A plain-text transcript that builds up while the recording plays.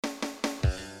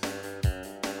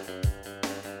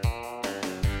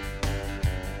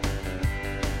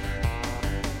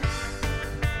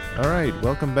All right,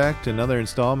 welcome back to another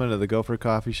installment of the Gopher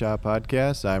Coffee Shop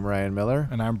podcast. I'm Ryan Miller.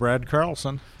 And I'm Brad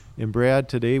Carlson. And Brad,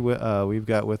 today we've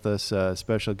got with us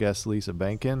special guest Lisa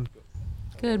Benkin.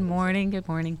 Good morning. Good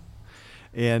morning.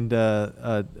 And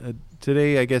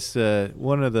today, I guess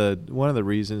one of the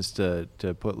reasons to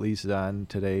put Lisa on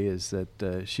today is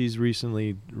that she's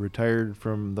recently retired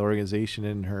from the organization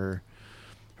in her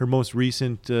most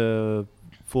recent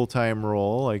full-time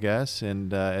role, I guess,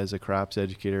 and as a crops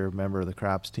educator, member of the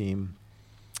crops team.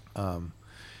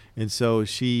 And so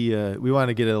we want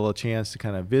to get a little chance to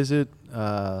kind of visit, get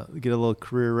a little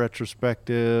career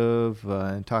retrospective,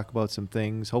 and talk about some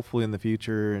things. Hopefully in the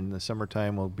future, in the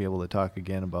summertime, we'll be able to talk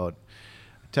again about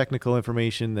technical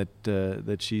information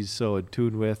that she's so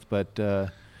attuned with. But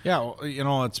yeah,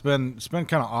 it's been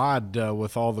kind of odd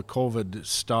with all the COVID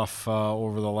stuff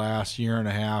over the last year and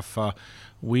a half.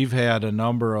 We've had a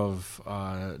number of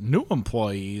new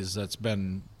employees that's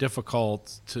been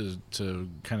difficult to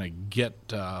kind of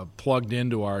get plugged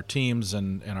into our teams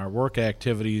and our work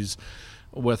activities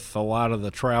with a lot of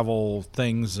the travel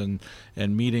things and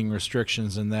meeting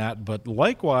restrictions and that. But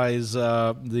likewise,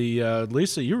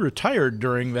 Lisa, you retired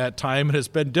during that time, and it's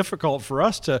been difficult for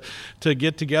us to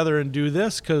get together and do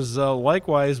this because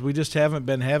likewise, we just haven't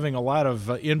been having a lot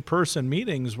of in-person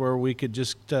meetings where we could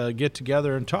just get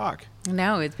together and talk.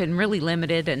 No, it's been really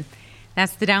limited, and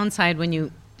that's the downside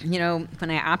when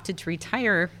when I opted to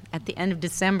retire at the end of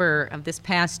December of this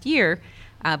past year,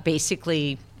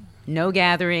 basically no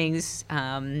gatherings,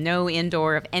 no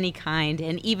indoor of any kind,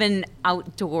 and even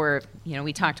outdoor.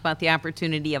 We talked about the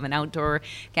opportunity of an outdoor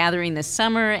gathering this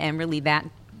summer, and really that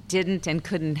didn't and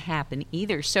couldn't happen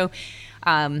either. So,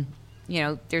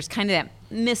 there's kind of that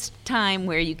missed time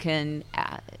where you can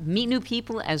meet new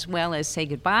people as well as say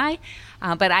goodbye.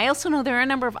 But I also know there are a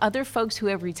number of other folks who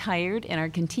have retired and are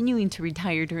continuing to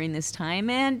retire during this time,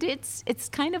 and it's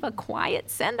kind of a quiet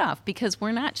send-off because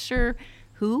we're not sure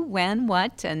who, when,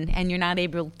 what, and you're not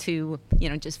able to,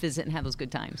 just visit and have those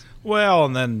good times. Well,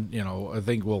 and then, I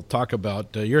think we'll talk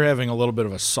about, you're having a little bit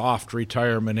of a soft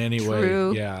retirement anyway.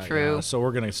 True. Yeah, so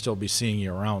we're going to still be seeing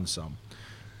you around some.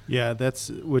 yeah,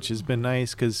 which has been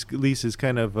nice because Lisa's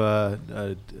kind of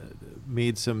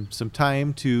made some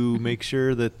time to make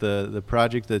sure that the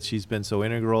project that she's been so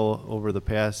integral over the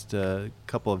past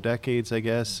couple of decades, I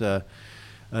guess,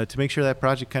 to make sure that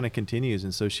project kind of continues.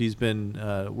 And so she's been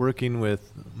working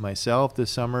with myself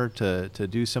this summer to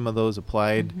do some of those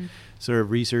applied sort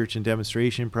of research and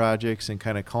demonstration projects and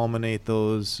kind of culminate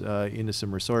those into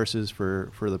some resources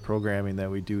for the programming that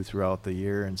we do throughout the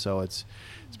year. And so it's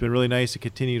been really nice to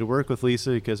continue to work with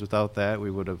Lisa because without that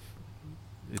we would have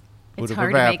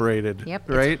evaporated.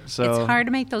 Right? It's hard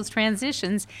to make those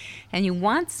transitions, and you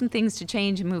want some things to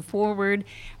change and move forward.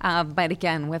 But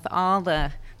again, with all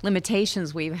the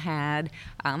limitations we've had,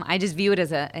 I just view it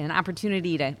as an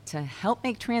opportunity to help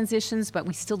make transitions, but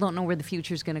we still don't know where the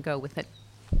future is going to go with it.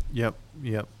 Yep.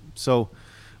 So,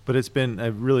 but it's been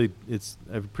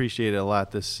I've appreciated a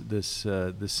lot this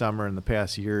summer and the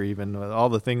past year, even with all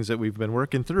the things that we've been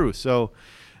working through. So,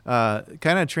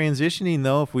 kind of transitioning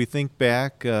though, if we think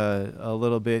back a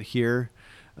little bit here.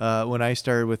 When I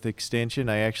started with Extension,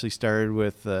 I actually started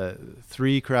with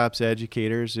 3 crops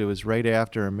educators. It was right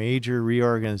after a major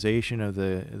reorganization of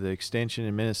the Extension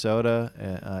in Minnesota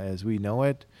as we know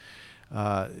it.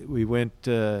 We went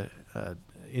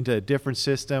into a different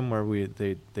system where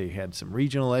they had some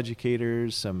regional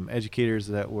educators, some educators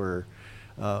that were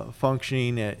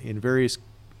functioning in various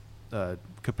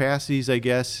capacities, I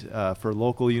guess, for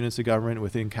local units of government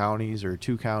within counties or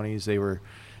 2 counties. They were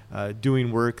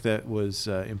doing work that was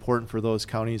important for those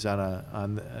counties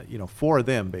for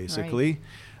them basically.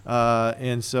 Right.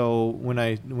 And so when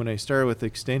I started with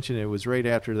Extension, it was right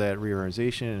after that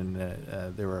reorganization,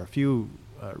 and there were a few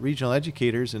regional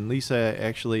educators, and Lisa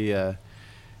actually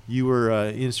you were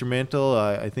instrumental.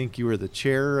 I think you were the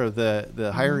chair of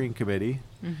the hiring committee.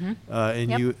 And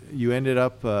yep. you ended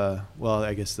up,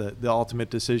 I guess the ultimate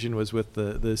decision was with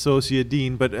the associate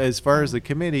dean, but as far as the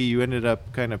committee, you ended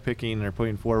up kind of picking or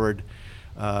putting forward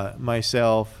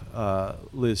myself,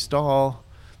 Liz Stahl,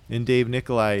 and Dave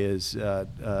Nikolai as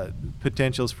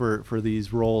potentials for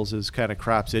these roles as kind of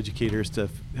crops educators to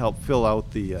help fill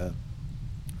out the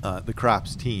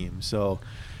crops team. So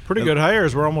pretty good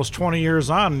hires. We're almost 20 years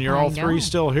on, and you're all 3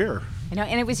 still here.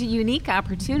 And it was a unique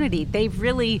opportunity. They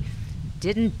really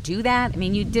didn't do that. I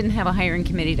mean, you didn't have a hiring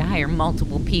committee to hire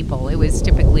multiple people. It was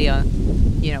typically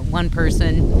one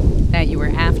person that you were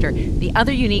after. The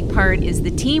other unique part is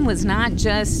the team was not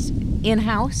just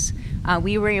in-house.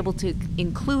 we were able to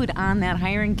include on that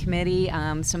hiring committee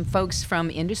some folks from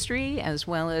industry as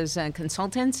well as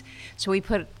consultants. So we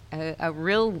put a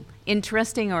real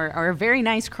interesting or a very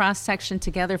nice cross-section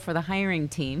together for the hiring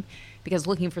team, because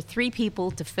looking for 3 people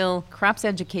to fill crops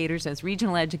educators as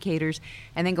regional educators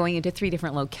and then going into 3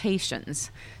 different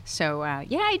locations. So,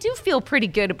 yeah, I do feel pretty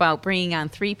good about bringing on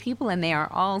 3 people, and they are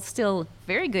all still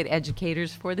very good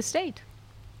educators for the state.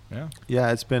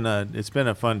 Yeah, it's been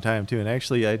a fun time too, and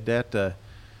actually, I'd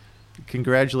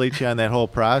congratulate you on that whole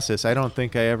process. I don't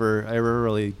think I ever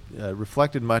really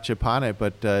reflected much upon it,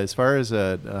 but as far as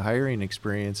a hiring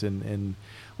experience and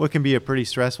what can be a pretty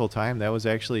stressful time, that was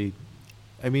actually,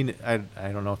 I mean, I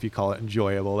don't know if you call it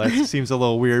enjoyable. That seems a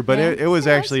little weird, but it was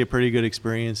actually a pretty good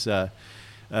experience.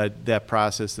 That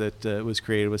process that was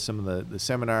created with some of the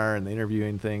seminar and the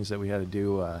interviewing things that we had to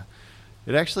do.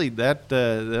 It actually that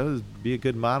would be a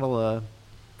good model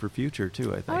for future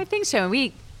too, I think. Oh, I think so.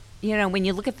 We, when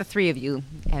you look at the 3 of you,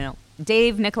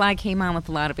 Dave Nikolai came on with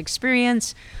a lot of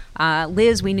experience.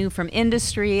 Liz, we knew from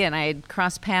industry, and I had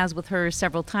crossed paths with her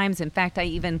several times. In fact, I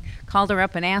even called her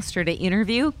up and asked her to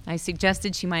interview. I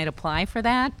suggested she might apply for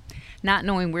that, not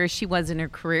knowing where she was in her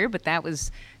career, but that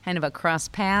was kind of a cross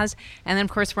paths. And then,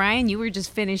 of course, Ryan, you were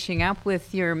just finishing up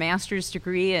with your master's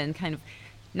degree and kind of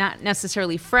not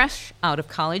necessarily fresh out of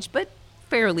college, but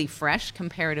fairly fresh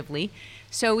comparatively.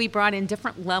 So we brought in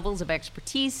different levels of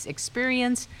expertise,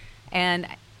 experience, and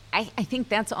I think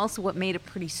that's also what made it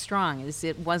pretty strong, is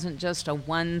it wasn't just a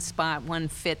one spot, one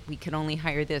fit, we could only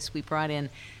hire this. We brought in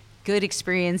good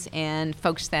experience and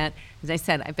folks that, as I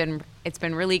said, it's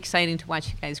been really exciting to watch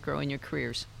you guys grow in your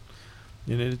careers.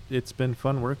 And it's been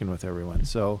fun working with everyone.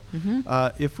 So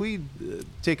if we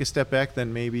take a step back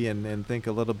then maybe and think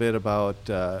a little bit about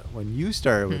when you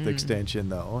started with Extension,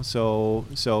 though. So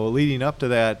leading up to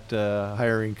that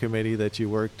hiring committee that you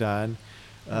worked on,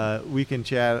 we can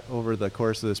chat over the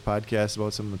course of this podcast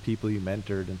about some of the people you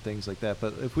mentored and things like that.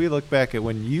 But if we look back at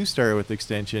when you started with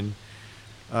Extension,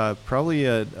 probably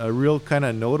a real kind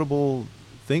of notable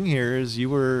thing here is you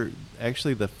were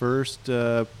actually the first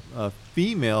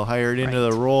female hired into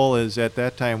the role, as at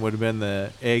that time would have been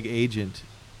the ag agent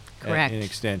in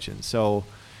Extension. So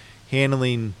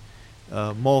handling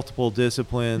multiple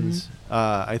disciplines.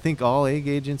 I think all ag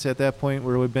agents at that point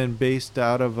would have been based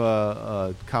out of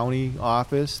a county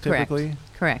office typically.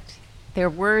 Correct. There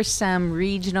were some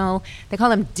regional, they call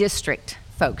them district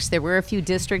folks. There were a few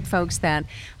district folks that,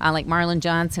 like Marlon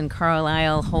Johnson,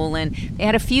 Carlisle, Holen, they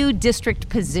had a few district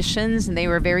positions, and they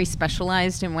were very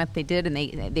specialized in what they did, and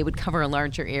they would cover a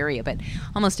larger area. But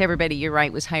almost everybody, you're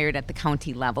right, was hired at the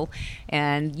county level.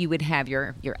 And you would have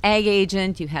your ag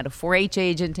agent, you had a 4-H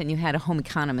agent, and you had a home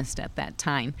economist at that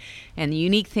time. And the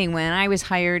unique thing when I was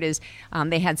hired is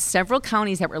they had several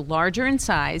counties that were larger in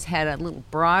size, had a little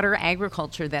broader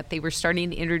agriculture that they were starting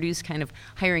to introduce, kind of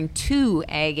hiring 2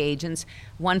 ag agents,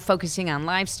 one focusing on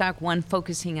livestock, one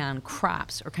focusing on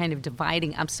crops, or kind of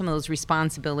dividing up some of those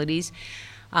responsibilities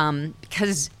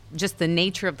because just the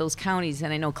nature of those counties.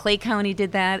 And I know Clay County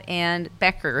did that, and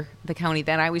Becker, the county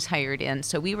that I was hired in.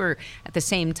 So we were, at the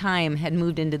same time, had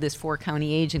moved into this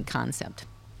 4-county agent concept.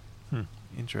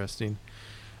 Interesting.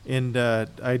 And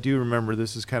I do remember,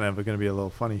 this is kind of going to be a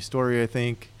little funny story, I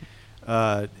think.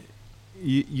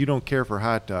 You don't care for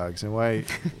hot dogs, and why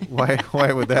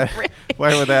would that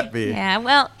why would that be? Yeah,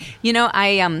 well,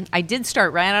 I did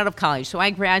start right out of college. So I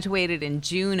graduated in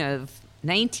June of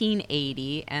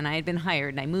 1980, and I had been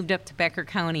hired, and I moved up to Becker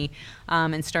County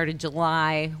and started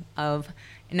July of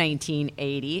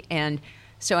 1980. And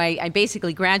so I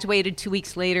basically graduated 2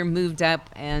 weeks later, moved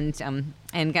up, and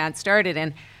got started.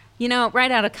 And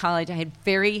right out of college, I had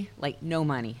no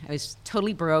money. I was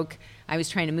totally broke. I was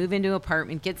trying to move into an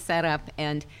apartment, get set up,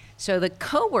 and so the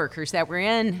coworkers that were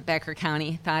in Becker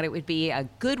County thought it would be a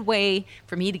good way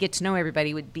for me to get to know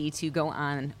everybody would be to go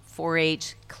on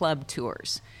 4-H club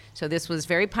tours. So this was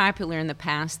very popular in the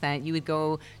past, that you would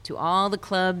go to all the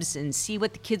clubs and see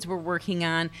what the kids were working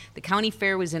on. The county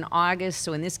fair was in August,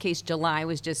 so in this case, July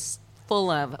was just full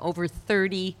of over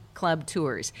 30 club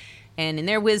tours. And in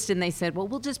their wisdom, they said, well,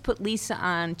 we'll just put Lisa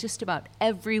on just about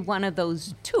every one of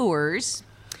those tours.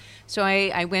 So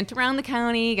I went around the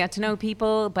county, got to know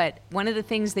people, but one of the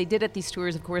things they did at these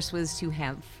tours, of course, was to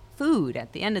have food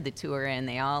at the end of the tour, and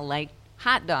they all liked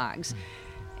hot dogs.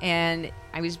 And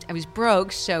I was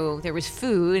broke, so there was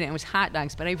food and it was hot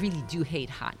dogs, but I really do hate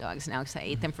hot dogs now because I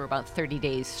ate them for about 30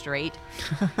 days straight.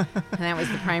 And that was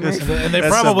the primary food. And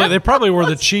they probably were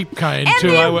the cheap kind and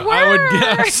too, I would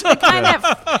guess.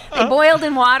 They boiled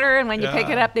in water, and when you pick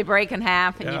it up, they break in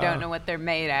half, and you don't know what they're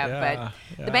made of.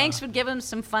 The banks would give them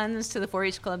some funds to the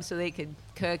 4-H club so they could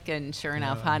cook, and sure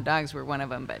enough, hot dogs were one of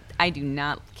them. But I do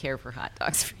not care for hot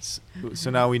dogs. So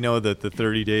now we know that the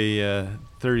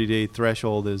 30-day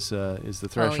threshold is the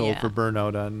threshold for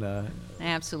burnout on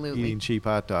absolutely eating cheap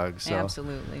hot dogs. So.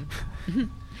 Absolutely.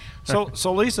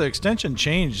 So Lisa, Extension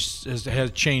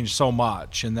has changed so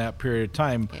much in that period of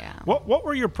time. Yeah. What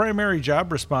were your primary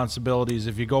job responsibilities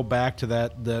if you go back to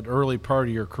that early part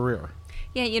of your career?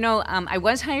 Yeah, I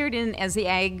was hired in as the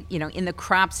ag, in the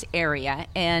crops area,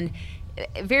 and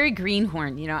very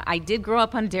greenhorn. I did grow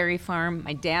up on a dairy farm.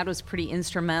 My dad was pretty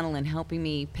instrumental in helping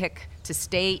me pick to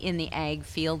stay in the ag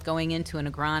field, going into an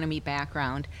agronomy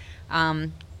background.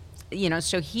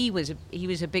 So he was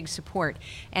a big support.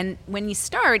 And when you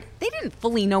start, they didn't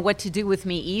fully know what to do with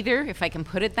me either, if I can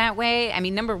put it that way. I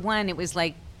mean, number one, it was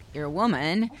like, you're a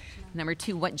woman. Number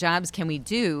two, what jobs can we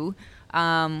do?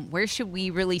 Where should we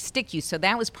really stick you? So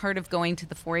that was part of going to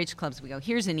the 4-H clubs. We go,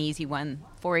 here's an easy one.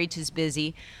 4-H is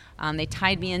busy. They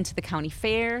tied me into the county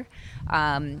fair.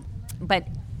 But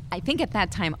I think at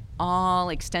that time, all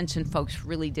extension folks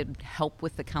really did help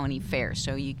with the county fair.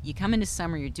 So you come into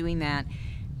summer, you're doing that.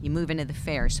 You move into the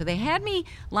fair. So they had me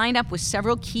lined up with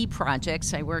several key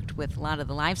projects. I worked with a lot of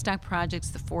the livestock projects,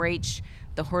 the 4-H,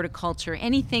 the horticulture,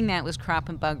 anything that was crop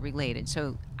and bug related.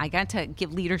 So I got to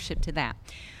give leadership to that.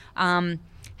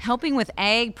 Helping with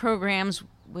ag programs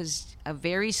was a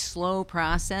very slow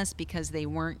process because they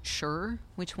weren't sure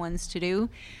which ones to do.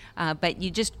 But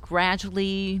you just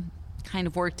gradually kind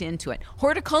of worked into it.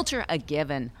 Horticulture, a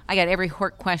given. I got every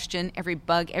hort question, every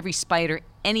bug, every spider,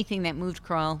 anything that moved,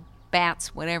 crawl,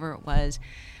 bats, whatever it was,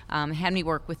 had me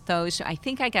work with those. So I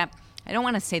think I don't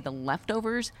want to say the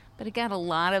leftovers, but I got a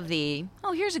lot of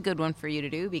here's a good one for you to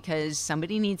do because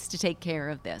somebody needs to take care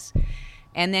of this.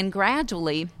 And then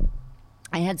gradually,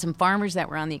 I had some farmers that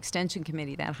were on the extension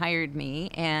committee that hired me,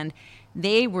 and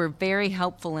they were very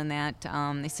helpful in that.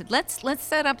 They said, let's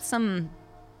set up some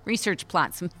research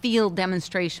plots, some field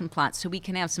demonstration plots, so we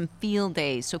can have some field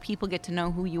days, so people get to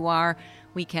know who you are.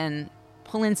 We can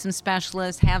pull in some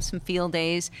specialists, have some field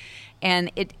days,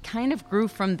 and it kind of grew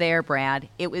from there, Brad.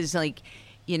 It was like,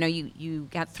 you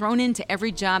got thrown into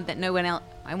every job that no one else,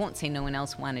 I won't say no one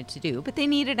else wanted to do, but they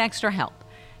needed extra help.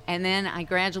 And then I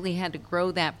gradually had to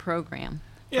grow that program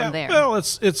from there. Well,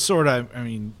 it's sort of,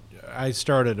 I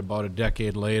started about a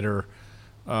decade later.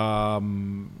 For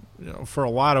a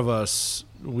lot of us,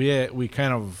 we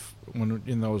kind of, when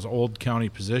in those old county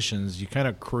positions, you kind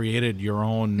of created your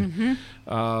own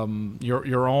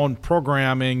your own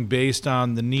programming based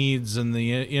on the needs and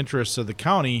the interests of the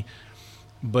county.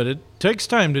 But it takes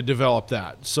time to develop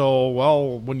that. So,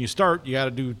 when you start, you got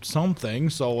to do something.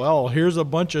 So, here's a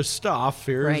bunch of stuff.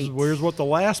 Here's what the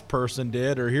last person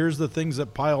did, or here's the things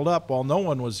that piled up while no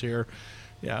one was here.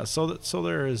 Yeah. So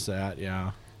there is that.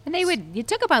 Yeah. And it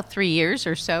took about 3 years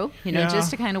or so, just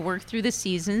to kind of work through the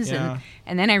seasons. Yeah.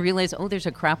 And then I realized, there's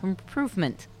a crop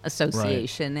improvement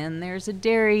association, and there's a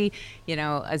dairy,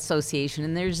 association,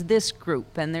 and there's this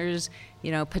group, and there's,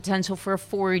 potential for a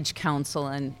forage council.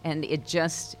 And it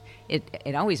just,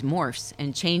 it always morphs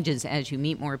and changes as you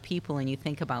meet more people and you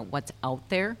think about what's out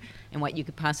there and what you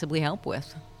could possibly help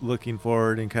with. Looking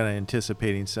forward and kind of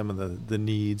anticipating some of the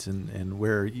needs and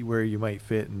where you might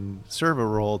fit and serve a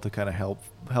role to kind of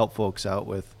help folks out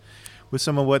with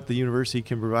some of what the university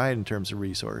can provide in terms of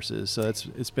resources. So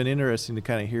it's been interesting to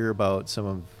kind of hear about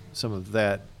some of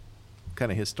that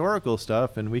kind of historical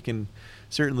stuff, and we can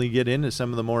certainly get into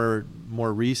some of the more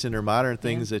recent or modern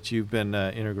things that you've been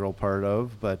an integral part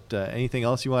of. But anything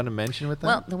else you want to mention with that?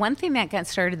 Well, the one thing that got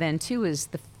started then too is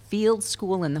the field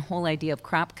school and the whole idea of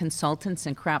crop consultants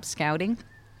and crop scouting.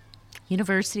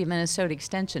 University of Minnesota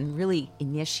Extension really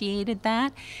initiated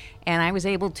that, and I was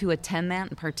able to attend that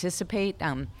and participate.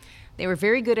 They were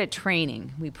very good at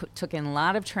training. We took in a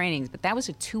lot of trainings, but that was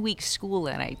a 2-week school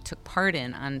that I took part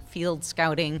in on field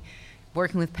scouting,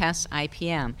 working with pests,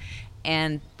 IPM.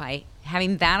 And by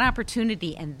having that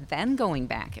opportunity and then going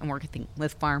back and working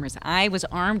with farmers, I was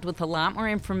armed with a lot more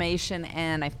information,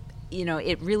 and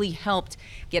it really helped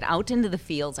get out into the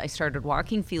fields. I started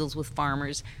walking fields with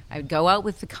farmers. I would go out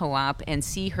with the co-op and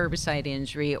see herbicide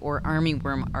injury or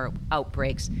armyworm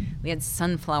outbreaks. We had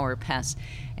sunflower pests.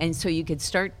 And so you could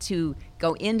start to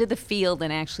go into the field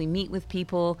and actually meet with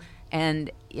people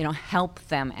and help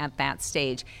them at that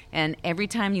stage. And every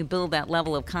time you build that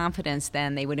level of confidence,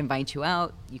 then they would invite you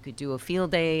out. You could do a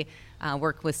field day,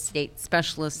 work with state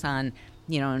specialists on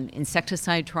an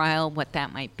insecticide trial, what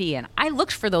that might be. And I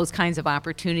looked for those kinds of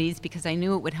opportunities because I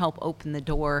knew it would help open the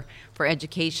door for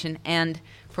education and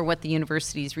for what the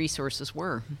university's resources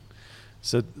were.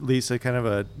 So Lisa, kind of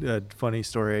a funny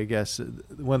story, I guess.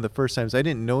 One of the first times, I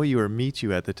didn't know you or meet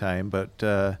you at the time, but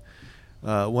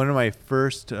one of my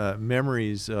first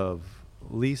memories of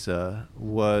Lisa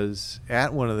was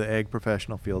at one of the Ag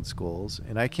Professional Field Schools,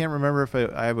 and I can't remember if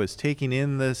I was taking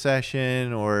in the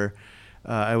session or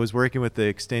I was working with the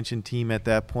extension team at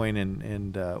that point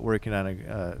and working on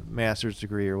a master's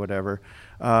degree or whatever.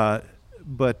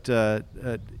 But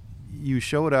you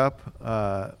showed up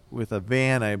with a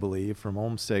van, I believe, from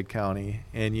Olmsted County,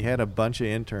 and you had a bunch of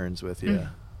interns with you.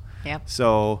 Yep.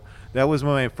 So that was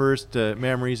one of my first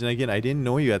memories. And again, I didn't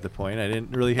know you at the point. I didn't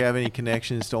really have any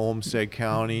connections to Olmsted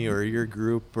County or your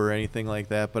group or anything like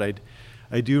that. But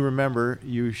I do remember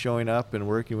you showing up and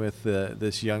working with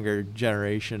this younger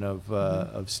generation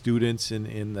of students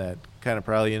in that kind of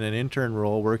probably in an intern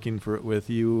role, working with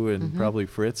you and probably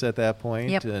Fritz at that point.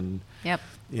 Yep.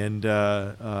 And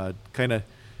kind of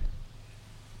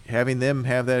having them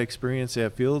have that experience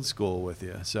at field school with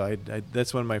you. So I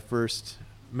that's one of my first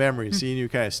memories, seeing you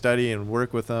kind of study and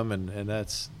work with them, and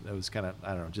that was kind of,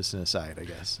 I don't know, just an aside, I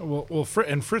guess. Well,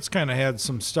 and Fritz kind of had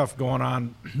some stuff going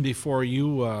on before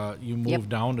you moved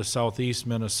down to southeast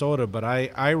Minnesota, but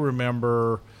I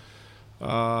remember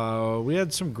we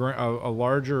had a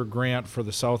larger grant for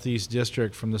the Southeast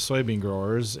District from the soybean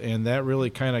growers, and that really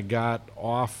kind of got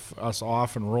us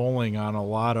off and rolling on a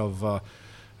lot of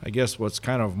I guess what's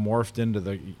kind of morphed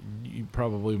into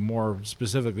probably more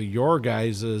specifically your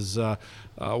guys'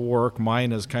 work.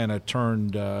 Mine has kind of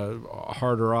turned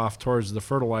harder off towards the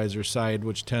fertilizer side,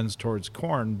 which tends towards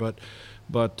corn.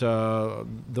 But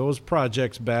those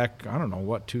projects back, I don't know,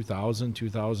 what, 2000,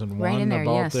 2001, right in there,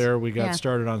 about yes. there. We got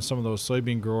started on some of those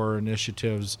soybean grower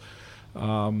initiatives.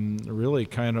 Really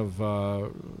kind of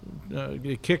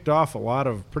it kicked off a lot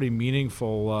of pretty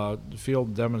meaningful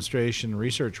field demonstration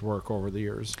research work over the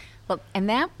years. Well, and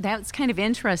that's kind of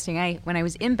interesting. When I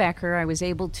was in Becker, I was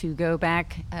able to go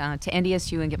back to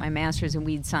NDSU and get my master's in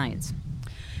weed science.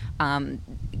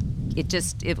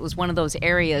 It was one of those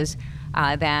areas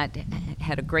that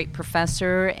had a great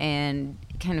professor and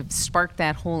kind of sparked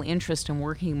that whole interest in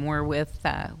working more with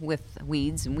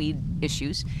weeds and weed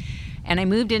issues. And I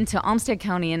moved into Olmsted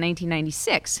County in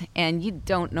 1996, and you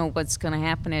don't know what's going to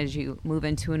happen as you move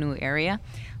into a new area.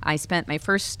 I spent my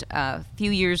first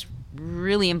few years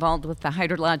really involved with the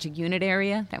hydrologic unit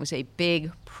area. That was a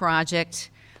big project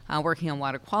working on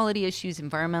water quality issues,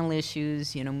 environmental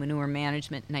issues, manure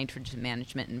management, nitrogen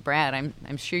management. And Brad,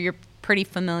 I'm sure you're pretty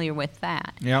familiar with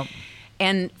that. Yep.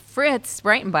 And Fritz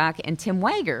Breitenbach and Tim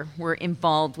Wager were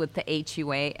involved with the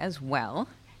HUA as well.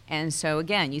 And so,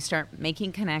 again, you start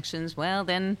making connections. Well,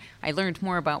 then I learned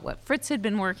more about what Fritz had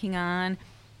been working on.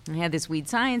 I had this weed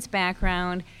science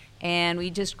background, and we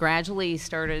just gradually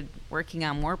started working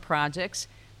on more projects.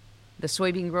 The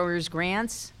soybean growers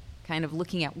grants, kind of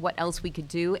looking at what else we could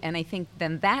do. And I think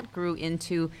then that grew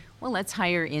into, well, let's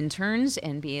hire interns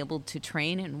and be able to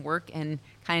train and work and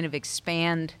kind of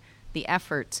expand the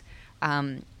efforts.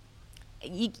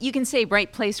 You can say right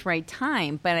place, right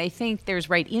time, but I think there's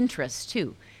right interest,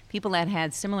 too. People that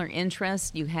had similar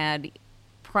interests, you had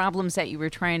problems that you were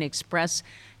trying to express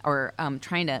or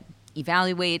trying to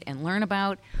evaluate and learn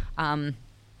about. And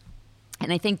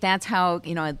I think that's how,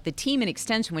 the team in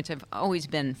Extension, which I've always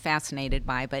been fascinated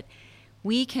by, but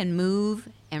we can move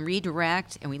and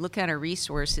redirect, and we look at our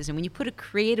resources. And when you put a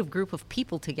creative group of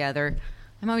people together,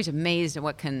 I'm always amazed at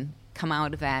what can come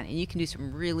out of that. And you can do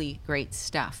some really great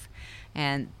stuff.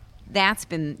 And that's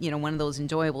been, one of those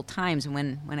enjoyable times. And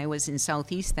when I was in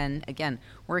Southeast then, again,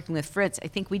 working with Fritz, I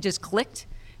think we just clicked,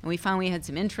 and we found we had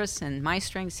some interests, and my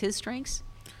strengths, his strengths,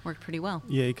 worked pretty well.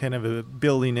 Yeah, kind of a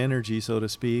building energy, so to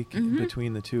speak,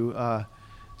 between the two.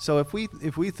 So if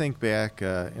we think back,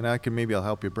 and I'll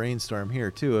help you brainstorm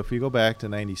here too. If we go back to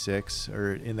 '96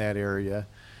 or in that area,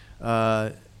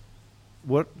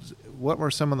 what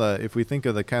were some of the, if we think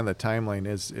of the kind of the timeline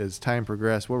as time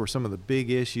progressed, what were some of the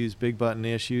big issues, big button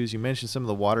issues? You mentioned some of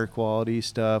the water quality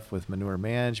stuff with manure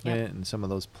management and some of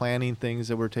those planning things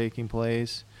that were taking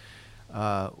place.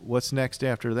 What's next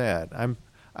after that? And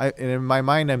in my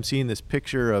mind, I'm seeing this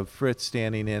picture of Fritz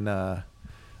standing in a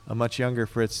much younger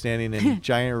Fritz standing in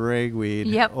giant ragweed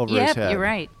over his head. You're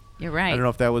right. I don't know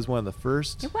if that was one of the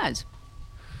first. It was.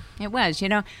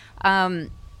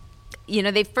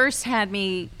 They first had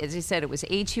me, as I said, it was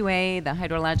HUA, the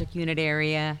hydrologic unit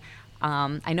area.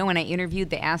 I know when I interviewed,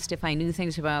 they asked if I knew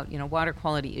things about, water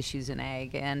quality issues in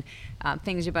ag and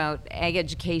things about ag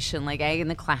education, like ag in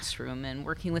the classroom and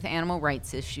working with animal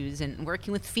rights issues and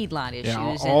working with feedlot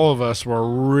issues. Yeah, all of us were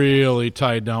really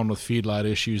tied down with feedlot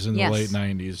issues in the Yes. late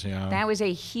 90s. Yeah, That was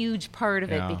a huge part of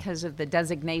Yeah. it because of the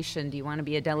designation. Do you want to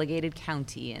be a delegated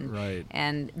county? Right.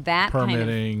 And that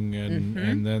permitting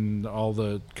and then all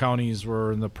the counties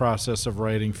were in the process of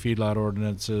writing feedlot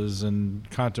ordinances and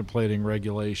contemplating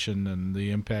regulation and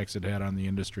the impacts it had on the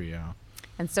industry. Yeah.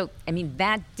 And so,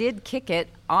 that did kick it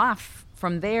off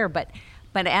from there. But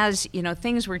as,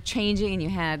 things were changing and you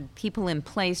had people in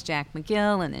place, Jack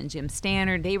McGill and then Jim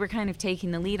Stannard, they were kind of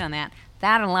taking the lead on that.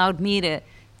 That allowed me to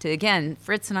again,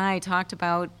 Fritz and I talked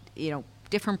about,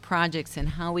 different projects and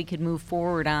how we could move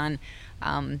forward on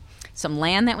some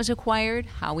land that was acquired,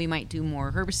 how we might do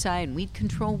more herbicide and weed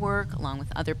control work along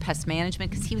with other pest management,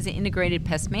 because he was an integrated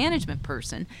pest management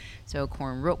person, so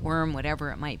corn rootworm,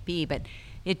 whatever it might be. But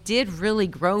it did really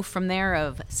grow from there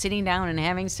of sitting down and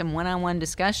having some one-on-one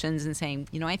discussions and saying,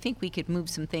 I think we could move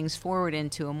some things forward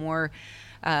into a more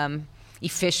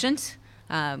efficient,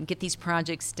 get these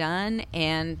projects done,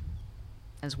 and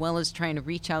as well as trying to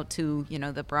reach out to,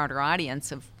 the broader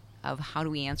audience of how do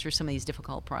we answer some of these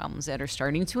difficult problems that are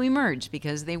starting to emerge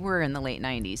because they were in the late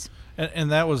 90s.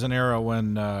 And that was an era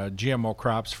when GMO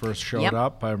crops first showed Yep.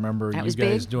 up. I remember That you was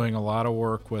guys big. doing a lot of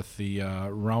work with the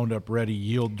Roundup Ready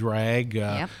Yield Drag,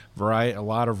 Yep. a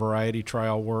lot of variety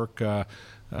trial work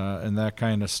and that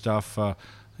kind of stuff.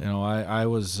 I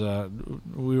was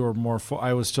we were more.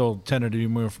 I was still tended to be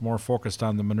more focused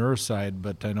on the manure side,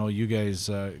 but I know you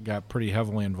guys got pretty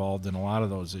heavily involved in a lot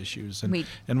of those issues,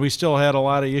 and we still had a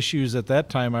lot of issues at that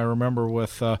time. I remember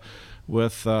with corn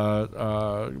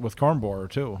borer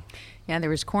too. Yeah,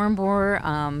 there was corn borer,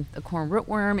 the corn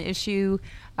rootworm issue.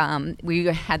 We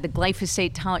had the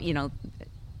glyphosate,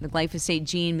 the glyphosate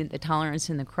gene, the tolerance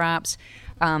in the crops,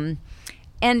 and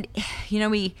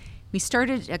we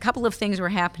started, a couple of things were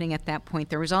happening at that point.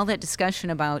 There was all that discussion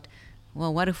about,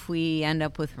 well, what if we end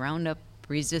up with Roundup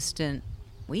resistant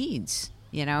weeds?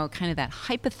 Kind of that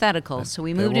hypothetical. So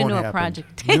we moved into a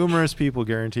project. Numerous people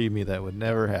guaranteed me that would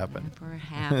never happen. Never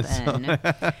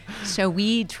happen. So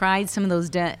we tried some of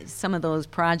those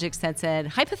projects that said,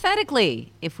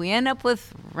 hypothetically, if we end up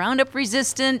with Roundup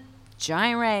resistant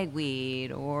giant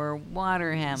ragweed or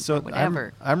water hemp or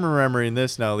whatever. I'm remembering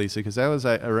this now, Lisa, because that was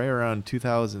right around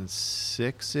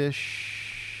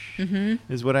 2006-ish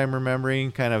is what I'm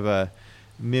remembering, kind of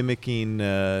mimicking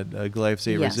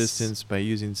glyphosate Yes. resistance by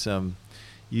using some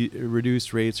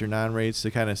reduced rates or non-rates to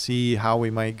kind of see how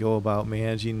we might go about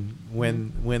managing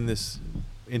when this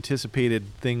anticipated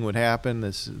thing would happen,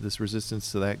 this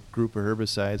resistance to that group of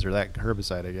herbicides or that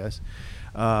herbicide, I guess.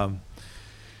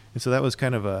 And so that was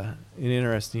kind of an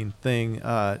interesting thing.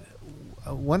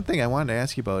 One thing I wanted to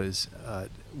ask you about is,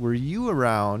 were you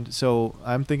around? So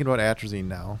I'm thinking about atrazine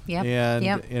now.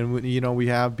 Yep. And we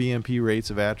have BMP rates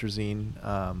of atrazine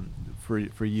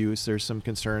for use. There's some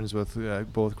concerns with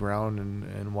both ground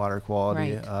and water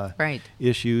quality Right.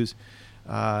 issues.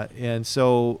 And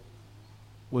so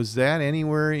was that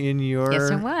anywhere in your? Yes,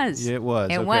 it was. It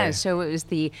was. It okay. was. So it was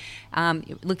the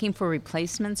looking for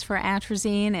replacements for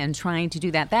atrazine and trying to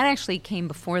do that. That actually came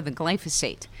before the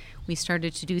glyphosate. We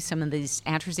started to do some of these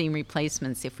atrazine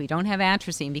replacements. If we don't have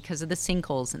atrazine because of the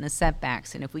sinkholes and the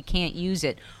setbacks, and if we can't use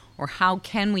it, or how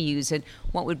can we use it,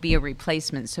 what would be a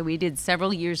replacement? So we did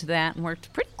several years of that and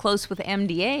worked pretty close with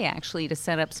MDA, actually, to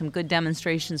set up some good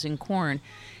demonstrations in corn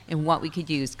and what we could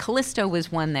use. Callisto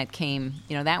was one that came,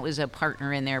 that was a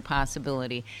partner in their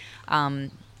possibility.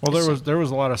 Well, there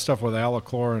was a lot of stuff with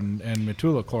Alachlor and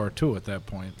Metulachlor too at that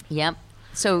point. Yep.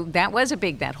 So that was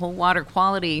that whole water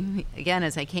quality. Again,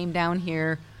 as I came down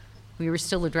here, we were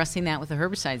still addressing that with the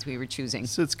herbicides we were choosing.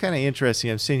 So it's kind of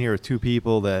interesting. I'm sitting here with two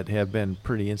people that have been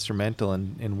pretty instrumental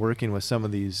in working with some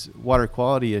of these water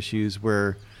quality issues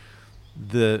where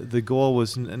the goal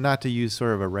was not to use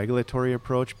sort of a regulatory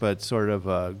approach, but sort of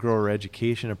a grower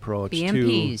education approach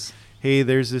BMPs. to, hey,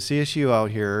 there's this issue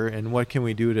out here, and what can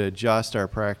we do to adjust our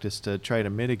practice to try to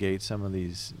mitigate some of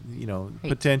these, Right.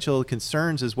 potential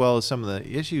concerns as well as some of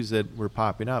the issues that were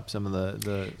popping up, some of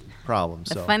the problems.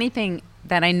 The funny thing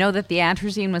that I know that the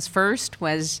atrazine was first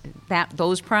was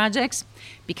those projects,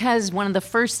 because one of the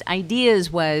first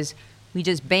ideas was we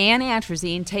just ban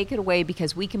atrazine, take it away,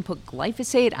 because we can put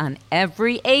glyphosate on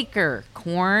every acre.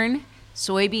 Corn,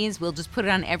 soybeans, we'll just put it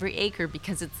on every acre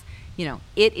because it's,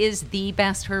 it is the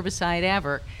best herbicide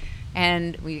ever.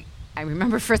 And I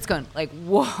remember Fritz going like,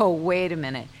 whoa, wait a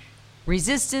minute.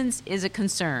 Resistance is a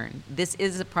concern. This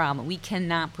is a problem. We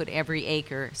cannot put every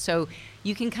acre. So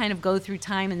you can kind of go through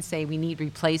time and say we need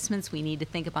replacements. We need to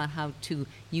think about how to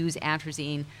use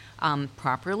atrazine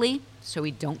properly so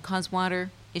we don't cause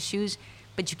water issues.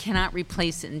 But you cannot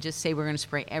replace it and just say we're going to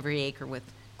spray every acre with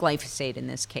glyphosate in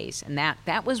this case. And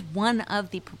that was one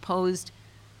of the proposed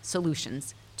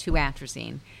solutions to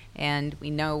atrazine. And we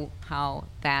know how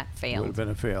that failed. Would have been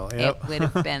a fail. Yep. It would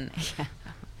have been a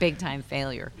big-time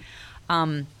failure.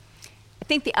 I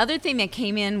think the other thing that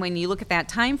came in when you look at that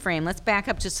time frame, let's back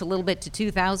up just a little bit to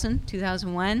 2000,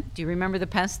 2001. Do you remember the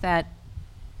pest that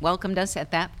welcomed us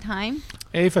at that time?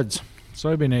 Aphids,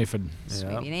 soybean aphid.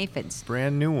 Soybean aphids.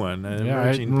 Brand new one. An Yeah, I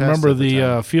emerging pest remember at the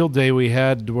time. the field day we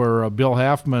had where Bill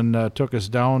Halfman took us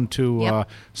down to Yep.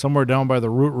 somewhere down by the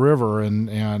Root River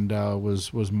and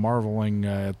was marveling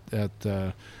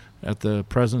at the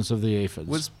presence of the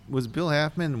aphids. Was Bill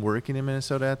Halfman working in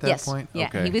Minnesota at that Yes. point? Yeah,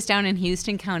 Okay. he was down in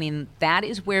Houston County, and that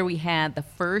is where we had the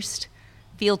first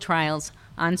field trials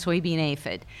on soybean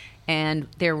aphid. And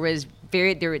there were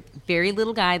very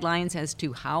little guidelines as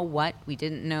to what. We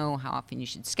didn't know how often you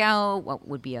should scout, what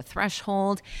would be a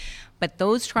threshold. But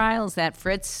those trials that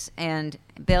Fritz and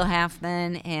Bill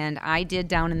Halfman and I did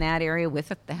down in that area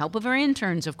with the help of our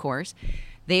interns, of course,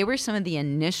 they were some of the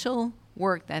initial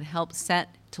work that helped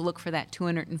set to look for that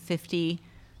 250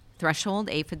 threshold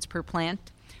aphids per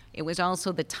plant. It was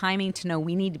also the timing to know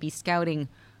we need to be scouting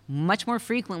much more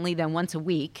frequently than once a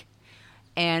week.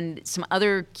 And some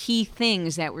other key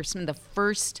things that were some of the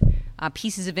first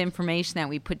pieces of information that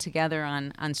we put together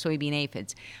on soybean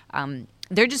aphids.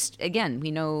 They're just, again, we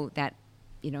know that,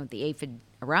 the aphid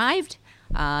arrived.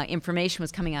 Information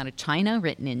was coming out of China,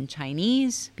 written in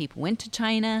Chinese. People went to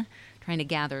China trying to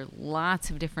gather lots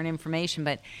of different information.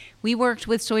 But we worked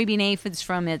with soybean aphids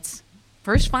from its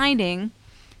first finding,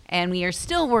 and we are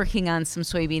still working on some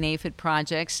soybean aphid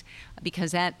projects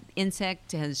because that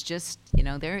insect has just,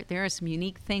 there are some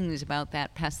unique things about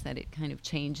that pest that it kind of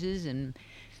changes, and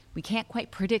we can't quite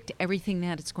predict everything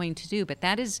that it's going to do. But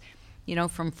that is,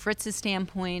 from Fritz's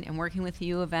standpoint and working with the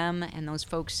U of M and those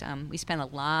folks, we spent a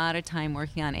lot of time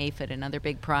working on aphid, another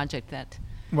big project that...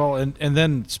 Well, and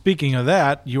then speaking of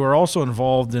that, you were also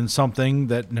involved in something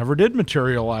that never did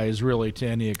materialize really to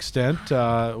any extent,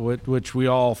 which we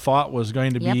all thought was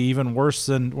going to be Yep. even worse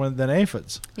than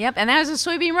aphids. Yep, and that was a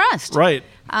soybean rust. Right.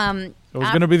 It was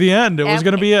going to be the end. It was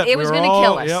going to be it. It was We were going to all-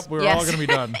 kill us. Yep, we were Yes. all going to be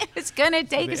done. It was going to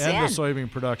take The us end in. of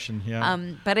soybean production, yeah.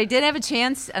 But I did have a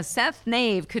chance. Seth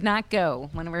Nave could not go,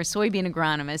 one of our soybean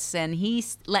agronomists, and he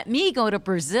let me go to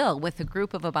Brazil with a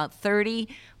group of about 30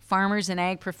 farmers and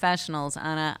ag professionals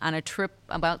on a trip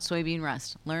about soybean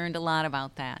rust. Learned a lot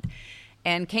about that.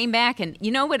 And came back, and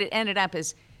what it ended up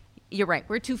is, you're right,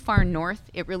 we're too far north.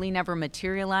 It really never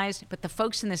materialized, but the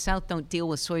folks in the south don't deal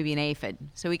with soybean aphid.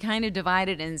 So we kind of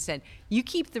divided and said, you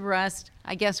keep the rust.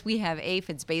 I guess we have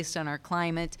aphids based on our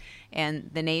climate and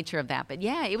the nature of that. But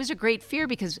yeah, it was a great fear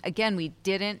because, again, we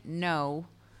didn't know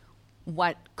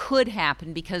what could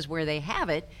happen because where they have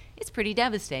it, it's pretty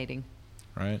devastating.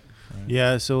 Right.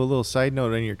 Yeah, so a little side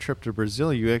note on your trip to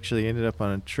Brazil, you actually ended up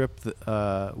on a trip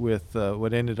with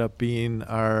what ended up being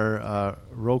our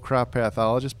row crop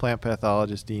pathologist, plant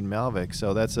pathologist, Dean Malvik.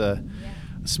 So that's a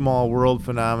small world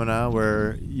phenomena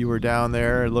where you were down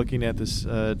there looking at this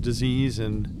disease,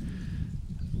 and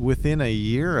within a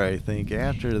year, I think,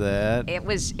 after that. It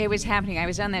was happening. I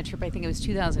was on that trip, I think it was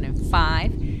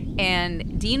 2005,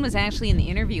 and Dean was actually in the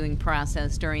interviewing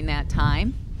process during that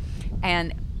time.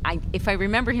 And if I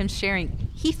remember him sharing,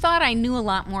 he thought I knew a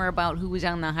lot more about who was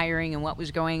on the hiring and what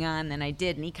was going on than I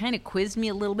did. And he kind of quizzed me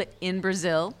a little bit in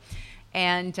Brazil.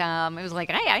 And it was like,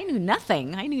 I knew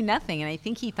nothing. And I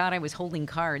think he thought I was holding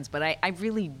cards, but I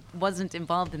really wasn't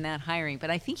involved in that hiring. But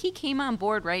I think he came on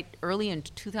board right early in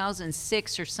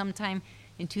 2006 or sometime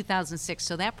in 2006.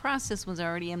 So that process was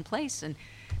already in place. And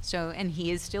he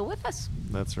is still with us.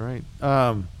 That's right.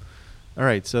 All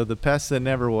right, so the pest that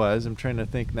never was. I'm trying to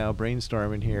think now,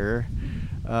 brainstorming here.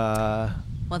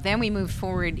 Well, then we moved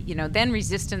forward, then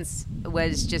resistance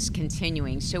was just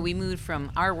continuing. So we moved from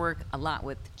our work a lot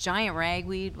with giant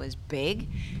ragweed was big,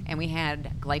 and we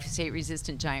had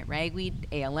glyphosate-resistant giant ragweed,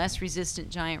 ALS-resistant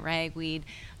giant ragweed.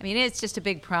 I mean, it's just a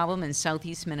big problem in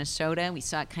southeast Minnesota. We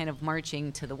saw it kind of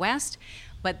marching to the west.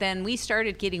 But then we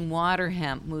started getting water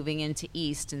hemp moving into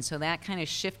east, and so that kind of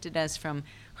shifted us from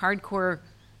hardcore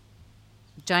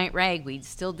giant ragweed,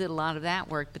 still did a lot of that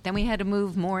work, but then we had to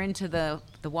move more into the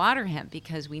water hemp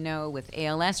because we know with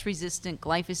ALS resistant,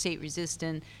 glyphosate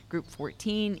resistant, group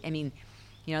 14, I mean,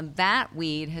 that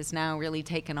weed has now really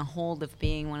taken a hold of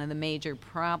being one of the major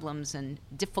problems and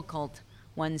difficult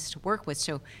ones to work with.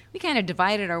 So we kind of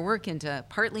divided our work into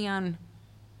partly on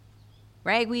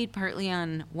ragweed, partly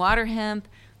on water hemp.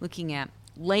 looking at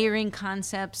layering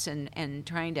concepts and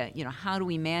trying to, how do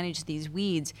we manage these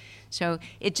weeds? So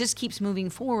it just keeps moving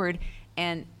forward.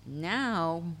 And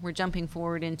now we're jumping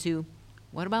forward into,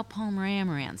 what about Palmer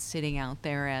amaranth sitting out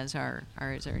there as our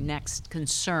next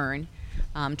concern,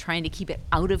 trying to keep it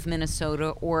out of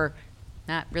Minnesota, or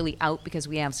not really out because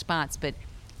we have spots, but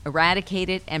eradicate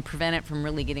it and prevent it from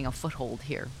really getting a foothold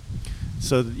here.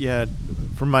 So yeah,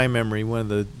 from my memory,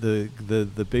 one of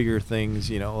the bigger things,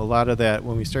 a lot of that,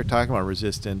 when we start talking about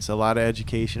resistance, a lot of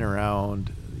education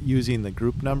around using the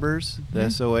group numbers, the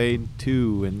SOA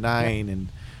 2 and 9 and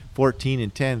 14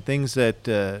 and 10, things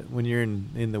that when you're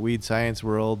in the weed science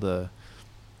world,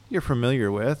 you're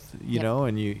familiar with, know,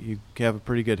 and you have a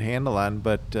pretty good handle on.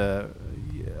 But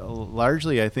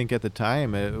largely, I think at the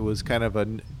time, it was kind of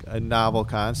a novel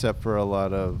concept for a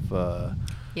lot of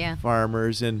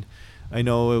farmers. And I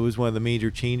know it was one of the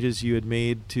major changes you had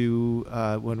made to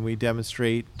when we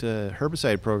demonstrate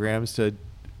herbicide programs to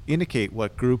indicate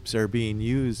what groups are being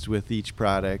used with each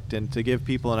product, and to give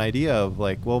people an idea of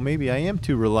maybe I am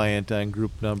too reliant on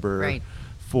group number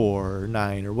 4 or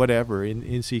 9 or whatever,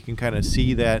 and so you can kind of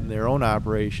see that in their own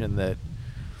operation that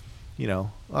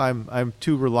I'm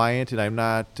too reliant and I'm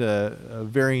not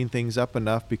varying things up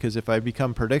enough, because if I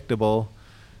become predictable,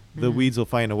 the weeds will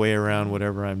find a way around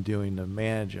whatever I'm doing to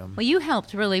manage them. Well, you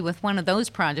helped really with one of those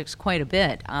projects quite a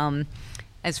bit,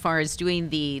 as far as doing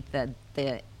the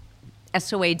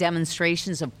SOA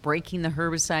demonstrations of breaking the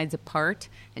herbicides apart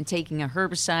and taking a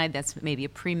herbicide that's maybe a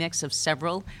premix of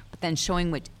several, but then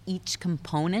showing what each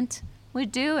component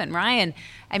would do. And Ryan,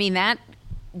 I mean, that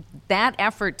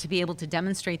effort to be able to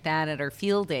demonstrate that at our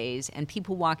field days, and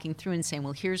people walking through and saying,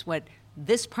 well, here's what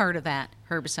this part of that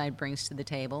herbicide brings to the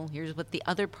table, here's what the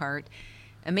other part.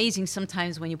 Amazing,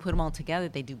 sometimes when you put them all together,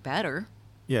 they do better.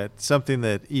 Yeah, it's something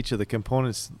that each of the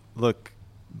components look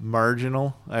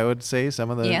marginal, I would say. Some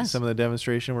of the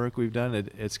demonstration work we've done,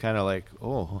 it's kind of like,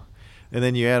 oh, and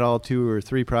then you add all 2 or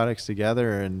 3 products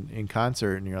together and in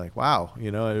concert, and you're like, wow,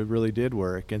 it really did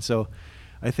work. And so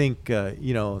I think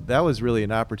that was really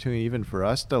an opportunity even for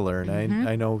us to learn.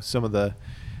 I know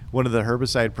one of the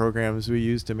herbicide programs we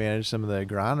use to manage some of the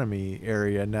agronomy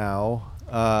area now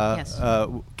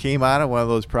came out of one of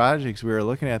those projects. We were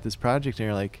looking at this project, and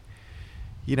you're like,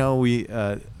 we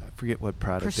forget what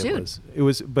product Pursuit. It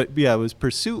was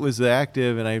Pursuit was the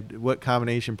active, and what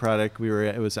combination product we were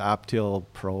at. It was Optil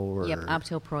Pro.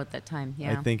 Optil Pro at that time.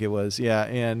 Yeah, I think it was. Yeah,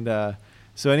 and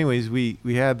so anyways, we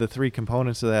had the 3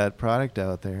 components of that product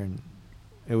out there, and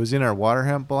it was in our water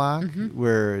hemp block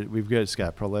where it's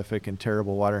got prolific and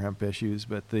terrible water hemp issues,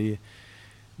 but the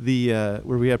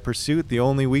where we had Pursuit, the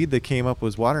only weed that came up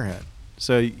was water hemp.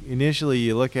 So initially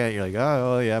you look at it, you're like,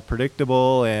 oh yeah,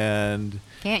 predictable, and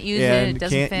can't use it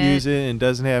doesn't fit. Use it and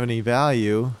doesn't have any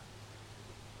value.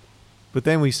 But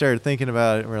then we started thinking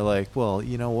about it, and we're like, well,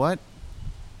 you know what?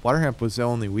 Water hemp was the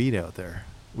only weed out there.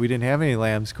 We didn't have any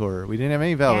lamb's quarter. We didn't have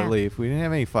any velvet leaf. We didn't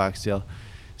have any foxtail.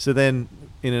 So then,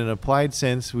 in an applied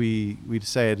sense, we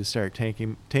decided to start tank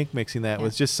mixing that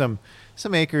with just some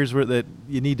acres that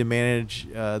you need to manage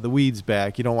the weeds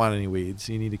back. You don't want any weeds.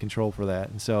 You need to control for that.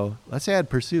 And so let's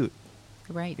add Pursuit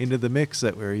into the mix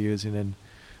that we're using. And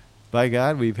by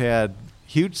God, we've had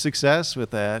huge success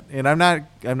with that. And I'm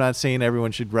not saying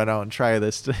everyone should run out and try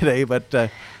this today, but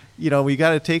we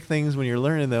got to take things when you're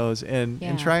learning those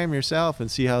and try them yourself and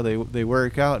see how they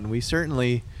work out. And we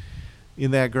certainly,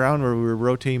 in that ground where we were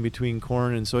rotating between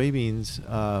corn and soybeans,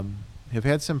 have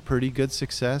had some pretty good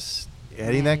success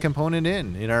adding that component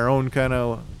in our own kind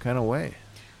of way.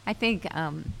 I think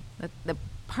the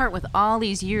part with all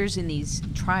these years in these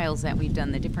trials that we've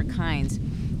done, the different kinds,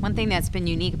 one thing that's been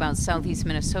unique about Southeast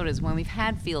Minnesota is when we've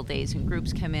had field days and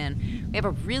groups come in, we have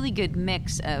a really good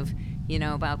mix of,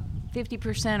 about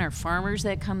 50% are farmers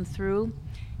that come through,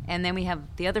 and then we have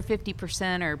the other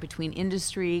 50% are between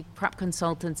industry, crop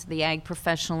consultants, the ag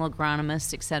professional,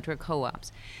 agronomists, et cetera,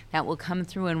 co-ops that will come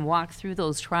through and walk through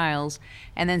those trials.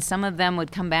 And then some of them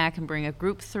would come back and bring a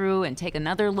group through and take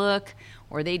another look,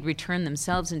 or they'd return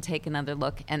themselves and take another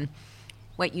look. And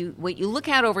what you look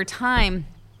at over time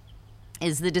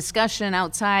is the discussion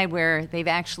outside where they've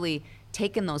actually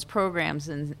taken those programs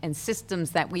and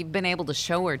systems that we've been able to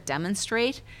show or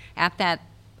demonstrate at that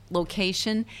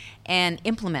location and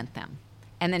implement them,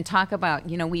 and then talk about,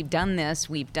 we've done this,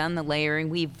 we've done the layering,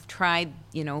 we've tried,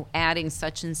 adding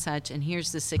such and such, and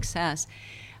here's the success.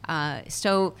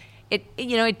 So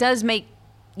it does make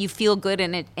you feel good,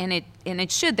 and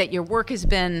it should, that your work has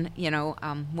been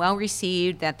well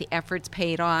received, that the efforts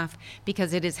paid off,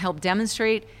 because it has helped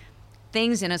demonstrate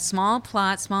things in a small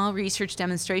research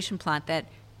demonstration plot that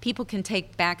people can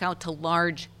take back out to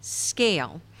large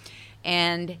scale.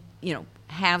 and,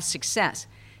 have success.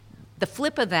 The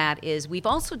flip of that is we've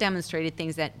also demonstrated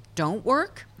things that don't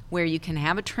work, where you can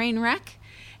have a train wreck,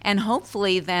 and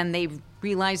hopefully then they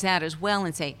realize that as well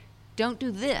and say, don't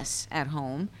do this at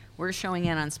home. We're showing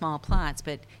it on small plots,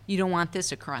 but you don't want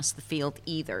this across the field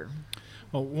either.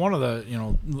 Well, one of the,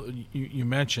 you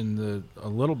mentioned a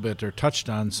little bit or touched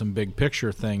on some big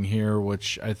picture thing here,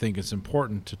 which I think is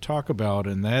important to talk about,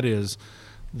 and that is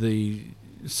the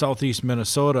southeast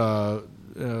Minnesota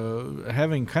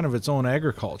having kind of its own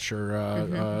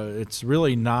agriculture. It's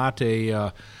really not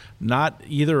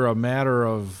either a matter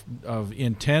of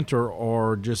intent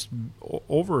or just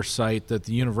oversight that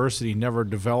the university never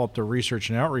developed a research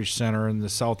and outreach center in the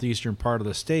southeastern part of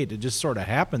the state. It just sort of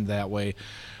happened that way.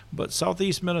 But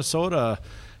southeast Minnesota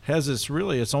has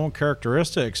its own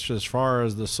characteristics as far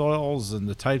as the soils and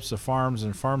the types of farms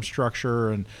and farm structure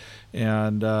and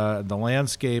the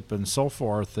landscape and so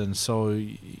forth. And so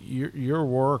your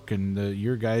work and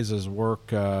your guys'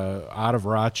 work out of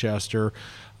Rochester,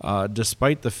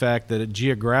 despite the fact that it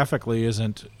geographically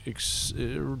isn't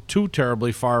too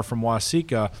terribly far from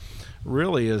Waseca,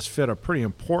 really has fit a pretty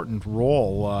important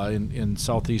role in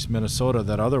southeast Minnesota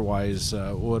that otherwise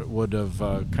would have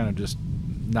kind of just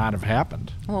not have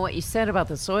happened. Well, what you said about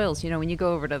the soils, when you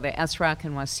go over to the S-Rock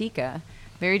and Waseca,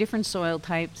 very different soil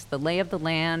types, the lay of the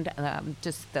land,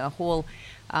 just the whole,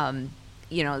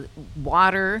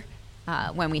 water,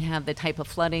 when we have the type of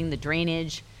flooding, the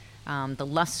drainage, the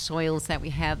lush soils that we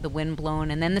have, the wind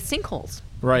blown, and then the sinkholes.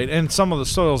 Right, and some of the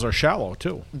soils are shallow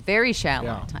too. Very shallow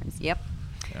at times, yep.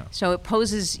 Yeah. So it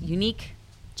poses unique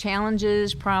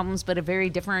challenges, problems, but a very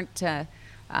different,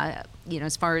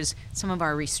 as far as some of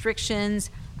our restrictions.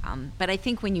 But I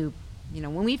think when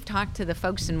when we've talked to the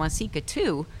folks in Waseca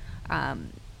too,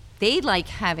 they like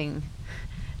having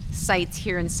sites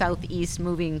here in Southeast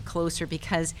moving closer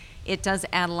because it does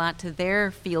add a lot to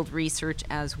their field research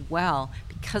as well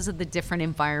because of the different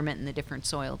environment and the different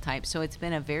soil types. So it's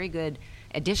been a very good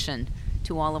addition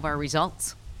to all of our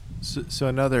results. So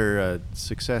another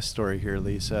success story here,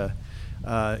 Lisa.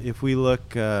 If we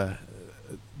look,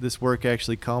 this work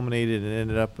actually culminated and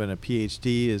ended up in a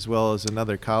PhD, as well as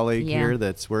another colleague here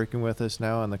that's working with us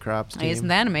now on the crops team. Isn't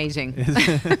that amazing?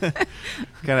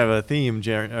 Kind of a theme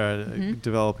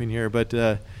developing here.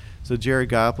 But so Jared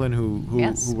Goplin, who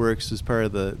works as part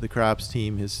of the crops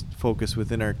team, his focus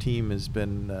within our team has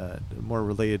been more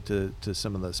related to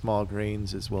some of the small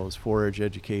grains as well as forage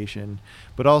education,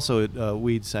 but also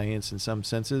weed science in some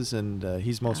senses. And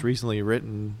he's most recently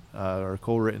written or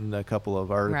co-written a couple of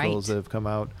articles that have come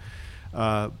out.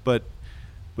 But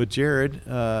Jared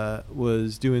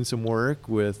was doing some work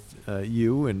with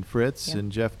you and Fritz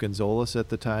and Jeff Gonzalez at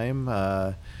the time,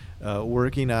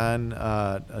 working on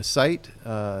a site,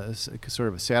 sort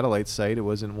of a satellite site. It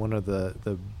wasn't one of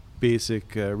the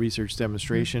basic research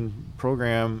demonstration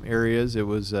program areas. It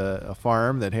was a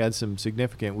farm that had some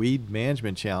significant weed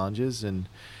management challenges, and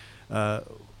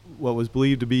what was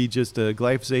believed to be just a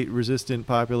glyphosate-resistant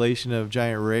population of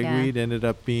giant ragweed ended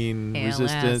up being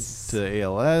resistant to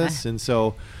ALS. And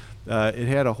so it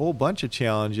had a whole bunch of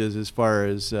challenges as far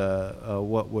as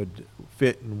what would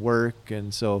fit and work.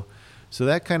 And so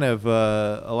that kind of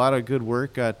a lot of good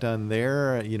work got done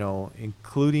there,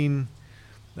 including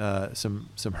some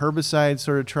herbicide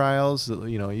sort of trials,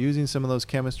 using some of those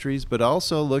chemistries, but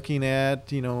also looking at,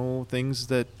 things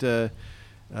that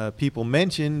people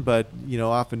mention, but,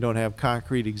 often don't have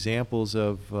concrete examples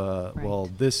of, well,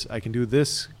 I can do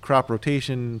this crop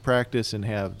rotation practice and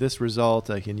have this result.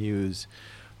 I can use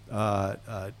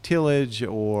tillage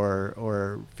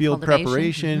or field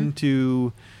preparation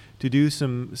to do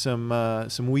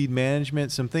some weed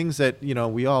management, some things that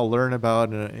we all learn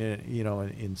about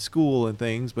in school and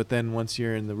things, but then once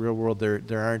you're in the real world,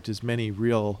 there aren't as many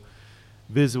real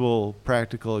visible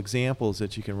practical examples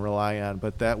that you can rely on.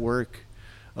 But that work,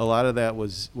 a lot of that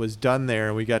was done there,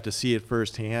 and we got to see it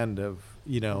firsthand of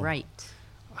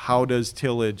how does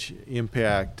tillage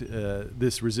impact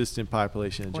this resistant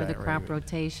population of giant or the crop ragweed.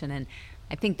 rotation. And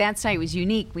I think that site was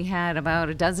unique. We had about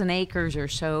a dozen acres or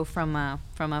so from a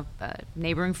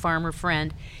neighboring farmer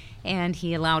friend, and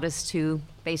he allowed us to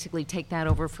basically take that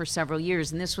over for several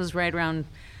years. And this was right around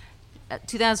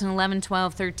 2011,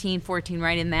 12, 13, 14,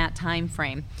 right in that time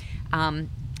frame. And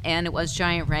it was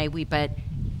giant ragweed, but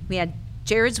we had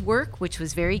Jared's work, which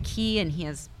was very key, and he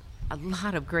has a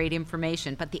lot of great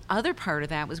information. But the other part of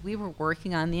that was we were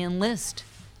working on the Enlist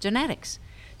genetics.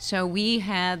 So we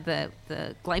had the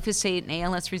glyphosate and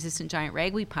ALS-resistant giant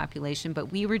ragweed population,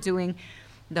 but we were doing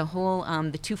the whole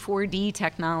the 2,4-D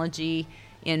technology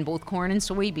in both corn and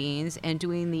soybeans, and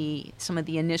doing some of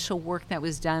the initial work that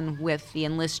was done with the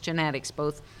Enlist genetics,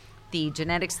 both the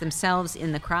genetics themselves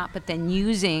in the crop, but then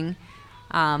using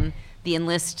the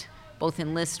Enlist, both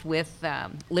Enlist with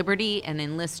Liberty and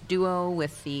Enlist Duo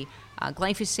with the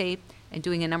glyphosate, and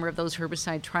doing a number of those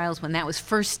herbicide trials when that was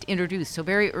first introduced. So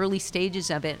very early stages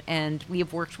of it, and we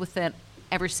have worked with it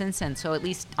ever since then. So at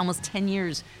least almost 10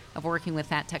 years of working with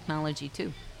that technology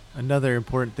too. Another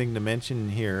important thing to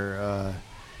mention here,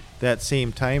 that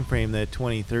same time frame, that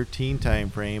 2013 time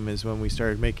frame, is when we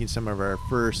started making some of our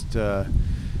first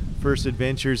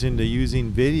adventures into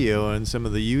using video and some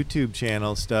of the YouTube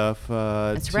channel stuff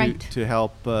That's right. to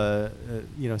help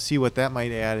see what that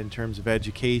might add in terms of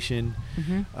education.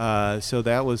 So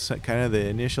that was kind of the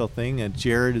initial thing.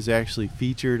 Jared is actually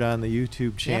featured on the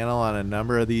YouTube channel on a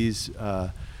number of these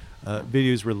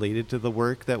videos related to the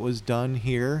work that was done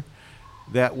here.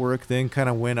 That work then kind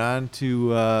of went on to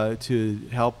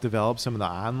help develop some of the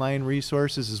online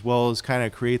resources, as well as kind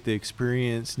of create the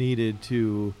experience needed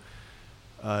to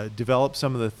develop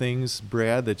some of the things,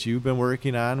 Brad, that you've been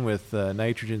working on with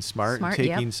Nitrogen Smart and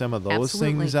taking some of those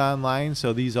things online.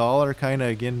 So these all are kind of,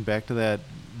 again, back to that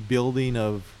building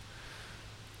of,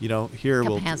 here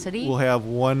capacity. we'll have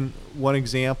one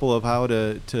example of how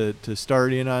to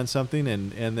start in on something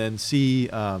and then see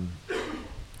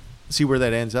where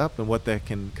that ends up and what that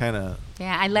can kind of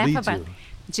I laugh lead about to.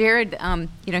 Jared.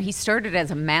 He started as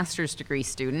a master's degree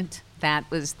student. That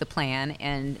was the plan,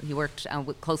 and he worked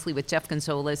closely with Jeff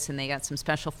Gonzalez, and they got some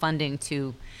special funding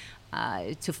to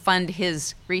fund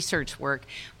his research work.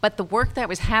 But the work that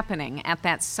was happening at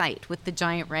that site with the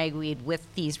giant ragweed,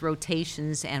 with these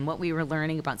rotations, and what we were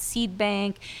learning about seed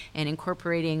bank and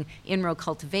incorporating in-row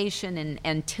cultivation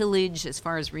and tillage as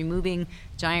far as removing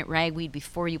giant ragweed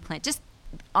before you plant, just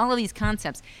all of these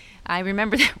concepts. I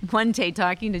remember that one day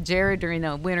talking to Jared during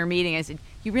the winter meeting. I said,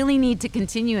 you really need to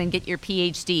continue and get your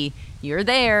PhD. You're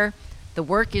there. The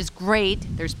work is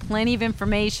great. There's plenty of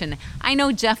information. I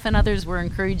know Jeff and others were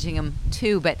encouraging him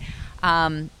too, but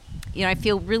I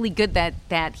feel really good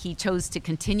that he chose to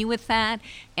continue with that.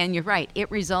 And you're right,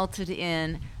 it resulted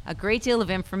in a great deal of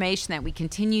information that we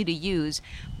continue to use.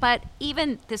 But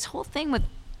even this whole thing with,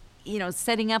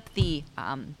 setting up the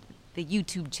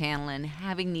YouTube channel and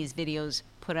having these videos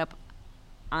put up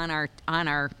on our on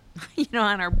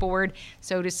our board,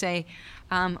 so to say,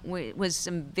 was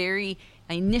some very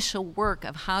initial work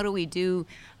of how do we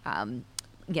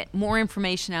get more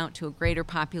information out to a greater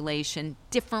population,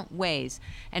 different ways.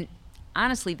 And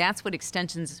honestly, that's what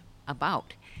Extension's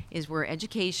about, is we're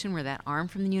education, we're that arm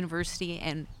from the university,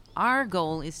 and our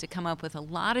goal is to come up with a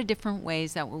lot of different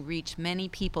ways that will reach many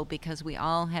people, because we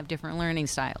all have different learning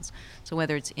styles. So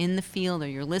whether it's in the field or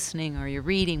you're listening or you're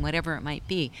reading, whatever it might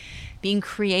be, being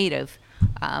creative.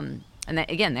 And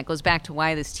that, again, that goes back to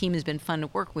why this team has been fun to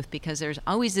work with, because there's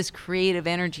always this creative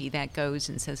energy that goes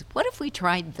and says, what if we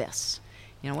tried this?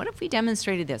 What if we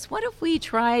demonstrated this? What if we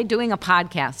tried doing a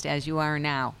podcast as you are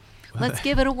now? Let's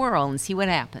give it a whirl and see what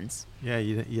happens. Yeah,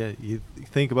 you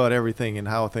think about everything and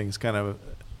how things kind of,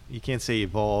 you can't say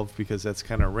evolve because that's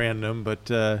kind of random, but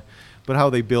how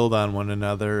they build on one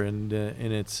another, and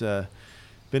it's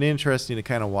been interesting to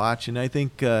kind of watch. And I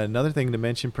think another thing to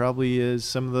mention probably is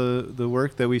some of the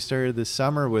work that we started this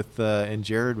summer with, and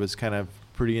Jared was kind of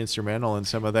pretty instrumental in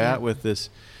some of that with this.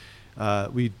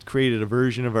 We created a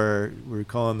version of we're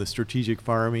calling the strategic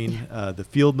farming, the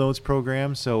Field Notes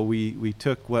program. So we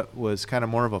took what was kind of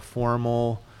more of a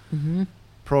formal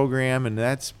program, and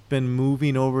that's been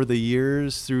moving over the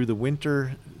years through the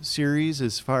winter series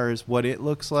as far as what it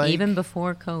looks like. Even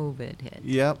before COVID hit.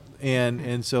 Yep,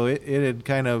 and so it had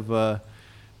kind of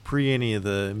pre any of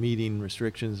the meeting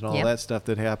restrictions and all that stuff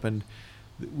that happened.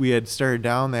 We had started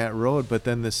down that road, but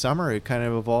then this summer it kind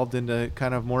of evolved into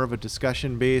kind of more of a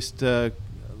discussion-based, I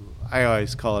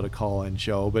always call it a call-in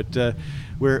show, but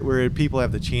where people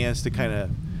have the chance to kind of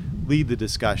lead the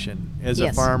discussion. As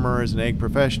a farmer, as an ag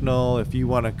professional, if you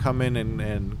want to come in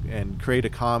and create a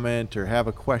comment or have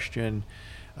a question,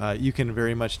 you can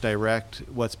very much direct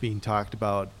what's being talked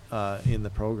about in the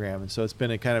program. And so it's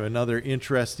been a kind of another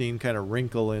interesting kind of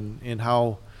wrinkle in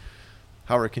how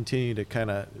we're continuing to kind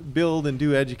of build and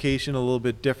do education a little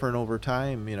bit different over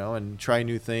time, and try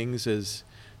new things as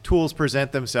tools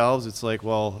present themselves. It's like,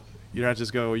 well, you're not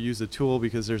just going to use the tool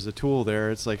because there's a tool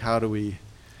there. It's like, how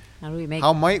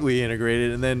might we integrate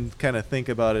it, and then kind of think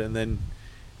about it and then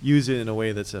use it in a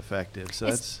way that's effective. So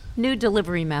that's new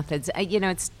delivery methods.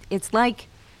 It's like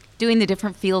doing the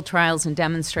different field trials and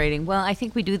demonstrating. Well, I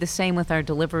think we do the same with our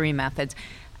delivery methods.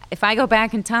 If I go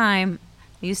back in time,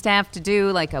 I used to have to do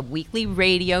like a weekly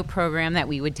radio program that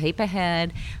we would tape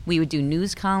ahead. We would do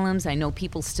news columns. I know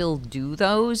people still do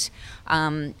those.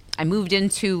 I moved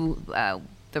into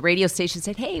the radio station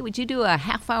said, hey, would you do a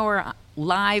half-hour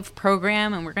live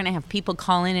program, and we're going to have people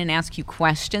call in and ask you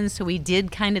questions. So we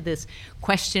did kind of this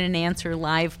question and answer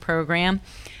live program.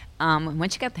 And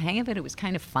once you got the hang of it, it was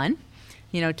kind of fun,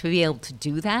 to be able to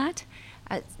do that.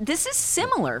 This is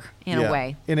similar in a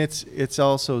way. And it's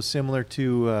also similar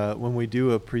to when we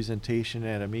do a presentation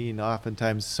at a meeting.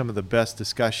 Oftentimes, some of the best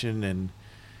discussion and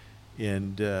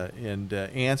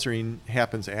answering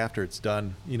happens after it's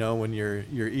done. When you're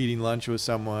eating lunch with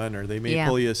someone, or they may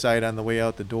pull you aside on the way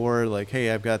out the door, like,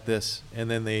 hey, I've got this, and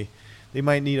then they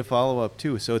might need a follow-up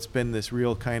too. So it's been this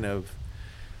real kind of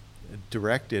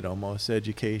directed almost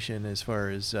education as far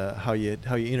as how you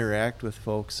interact with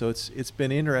folks. So it's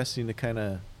been interesting to kind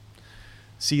of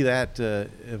see that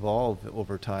evolve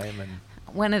over time. And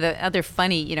one of the other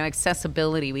funny,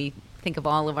 accessibility, we think of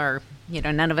all of our,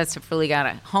 none of us have really got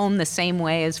a home the same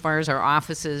way as far as our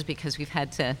offices, because we've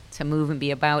had to move and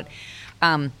be about.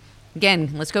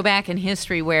 Again, let's go back in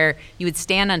history where you would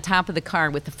stand on top of the car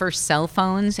with the first cell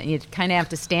phones, and you'd kind of have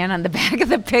to stand on the back of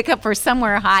the pickup or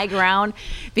somewhere high ground,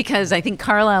 because I think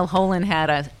Carlisle Holen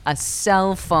had a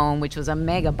cell phone, which was a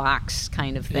mega box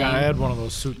kind of thing. Yeah, I had one of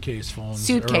those suitcase phones.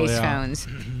 Suitcase phones.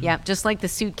 Yeah, just like the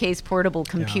suitcase portable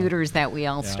computers that we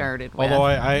all started with. Although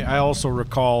I also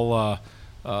recall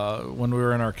when we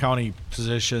were in our county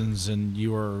positions and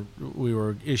we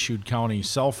were issued county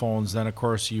cell phones, then of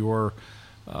course you were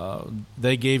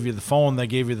they gave you the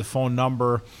phone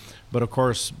number, but of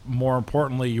course, more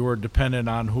importantly, you were dependent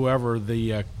on whoever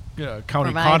the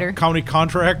county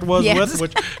contract was with,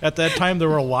 which at that time there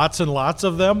were lots and lots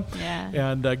of them.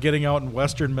 Yeah. And getting out in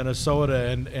western Minnesota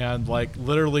and like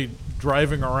literally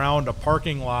driving around a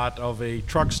parking lot of a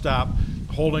truck stop,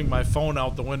 holding my phone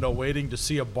out the window, waiting to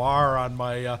see a bar on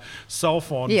my cell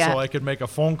phone so I could make a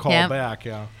phone call back.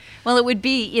 Yeah. Well, it would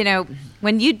be,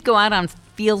 when you'd go out on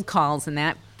field calls and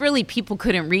that, really people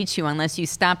couldn't reach you unless you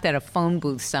stopped at a phone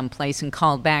booth someplace and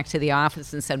called back to the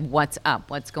office and said, what's up,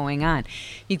 what's going on?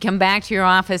 You'd come back to your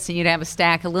office and you'd have a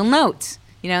stack of little notes,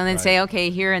 and then say,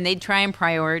 okay, here, and they'd try and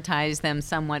prioritize them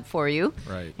somewhat for you.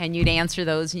 Right. And you'd answer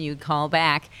those and you'd call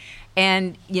back.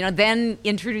 And, then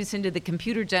introduce into the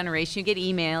computer generation, you get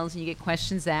emails and you get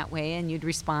questions that way, and you'd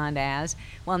respond as.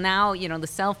 Well, now, the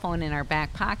cell phone in our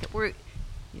back pocket,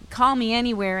 call me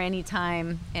anywhere,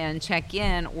 anytime, and check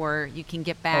in, or you can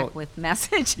get back with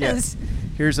messages. Yes.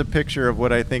 Here's a picture of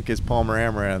what I think is Palmer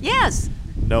Amaranth. Yes.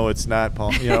 No, it's not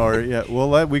Palmer.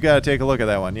 We got to take a look at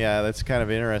that one. Yeah, that's kind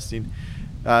of interesting.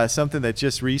 Something that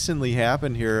just recently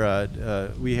happened here,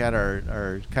 we had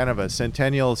our kind of a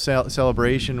centennial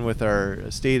celebration with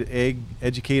our State Ag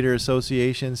Educator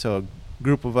Association. So a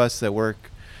group of us that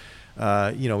work,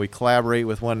 we collaborate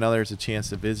with one another. It's a chance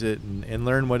to visit and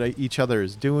learn what each other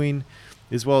is doing,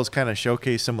 as well as kind of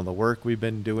showcase some of the work we've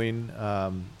been doing,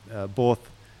 both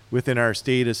within our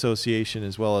state association,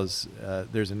 as well as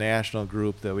there's a national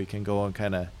group that we can go and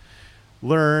kind of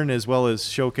learn, as well as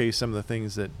showcase some of the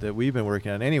things that we've been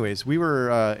working on. Anyways, we were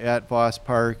at Voss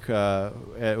Park.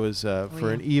 It was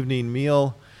for an evening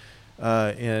meal,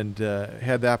 and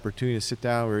had the opportunity to sit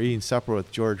down. We were eating supper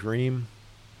with George Ream,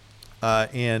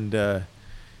 and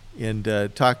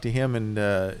talked to him,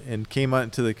 and came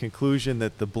out to the conclusion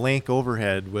that the blank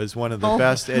overhead was one of the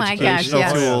best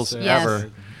educational tools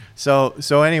ever.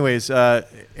 So anyways,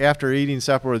 after eating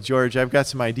supper with George, I've got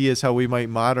some ideas how we might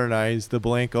modernize the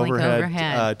blank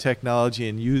overhead technology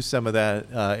and use some of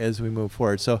that as we move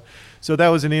forward. So that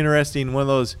was an interesting one of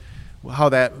those, how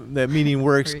that meeting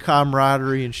works,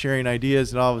 camaraderie and sharing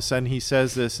ideas. And all of a sudden he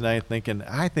says this, and I'm thinking,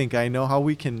 I think I know how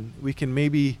we can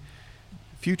maybe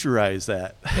futurize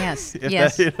that. Yes,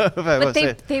 yes. But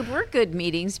they were good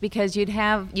meetings, because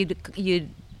you'd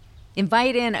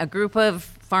invite in a group of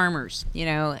farmers,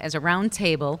 as a round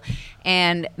table,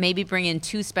 and maybe bring in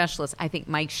two specialists. I think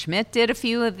Mike Schmidt did a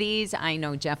few of these. I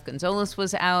know Jeff Gonzalez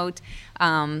was out,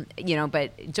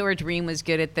 but George Ream was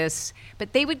good at this.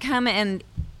 But they would come and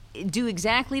do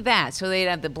exactly that. So they'd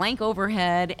have the blank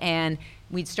overhead, and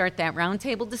we'd start that round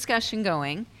table discussion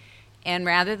going. And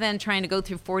rather than trying to go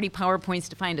through 40 PowerPoints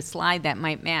to find a slide that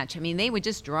might match, they would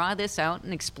just draw this out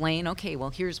and explain, okay,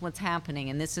 well, here's what's happening,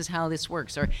 and this is how this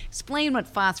works, or explain what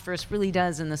phosphorus really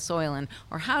does in the soil,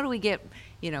 or how do we get,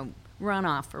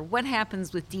 runoff, or what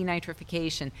happens with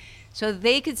denitrification. So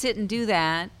they could sit and do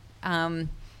that, and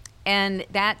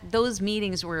those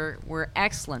meetings were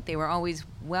excellent. They were always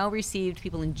well received.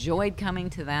 People enjoyed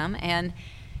coming to them, and,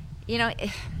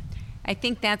 I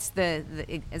think that's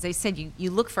as I said,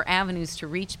 you look for avenues to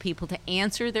reach people, to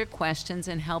answer their questions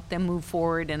and help them move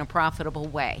forward in a profitable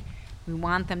way. We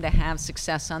want them to have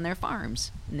success on their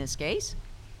farms, in this case.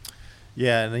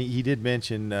 Yeah, and he did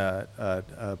mention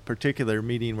a particular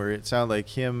meeting where it sounded like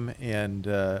him and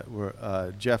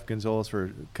Jeff Gonzalez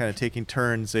were kind of taking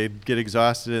turns. They'd get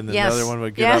exhausted, and then Yes. the other one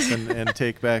would get up and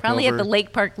take back Probably over. at the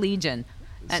Lake Park Legion.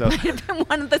 That So- might have been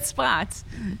one of the spots.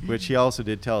 Which he also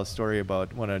did tell a story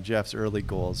about one of Jeff's early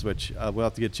goals, which we'll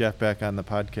have to get Jeff back on the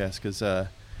podcast because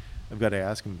I've got to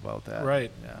ask him about that.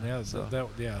 Right. Yeah. So.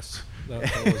 Yes. That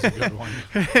was a good one.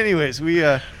 Anyways, we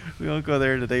won't go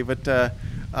there today, but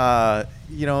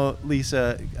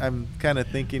Lisa, I'm kind of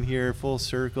thinking here full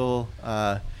circle.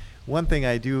 One thing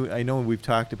I know we've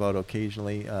talked about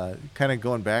occasionally, kind of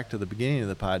going back to the beginning of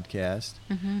the podcast.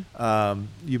 Mm-hmm.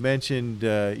 You mentioned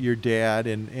your dad,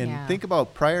 and Yeah. think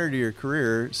about prior to your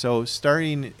career. So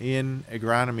starting in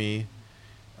agronomy,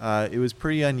 it was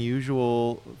pretty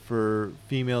unusual for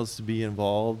females to be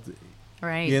involved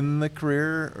Right. in the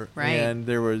career, Right. and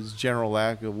there was general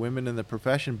lack of women in the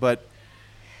profession. But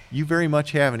you very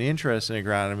much have an interest in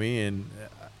agronomy, and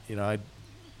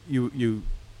you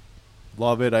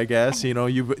love it, I guess.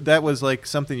 That was like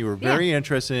something you were very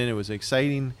interested in. It was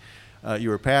exciting. You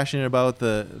were passionate about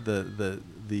the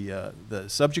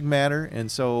subject matter, and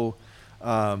so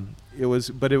it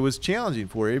was challenging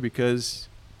for you because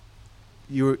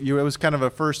it was kind of a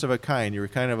first of a kind. You were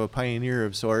kind of a pioneer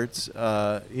of sorts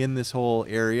in this whole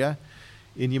area.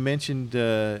 And you mentioned,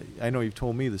 I know you've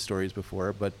told me the stories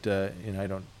before, but and I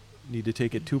don't need to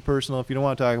take it too personal if you don't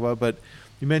want to talk about it, but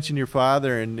you mentioned your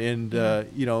father and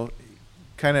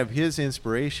kind of his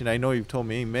inspiration. I know you've told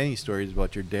me many stories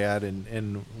about your dad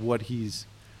and what he's,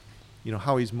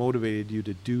 how he's motivated you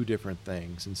to do different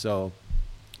things. And so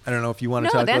I don't know if you want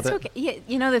to talk about that. No, that's okay.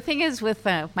 Yeah, the thing is with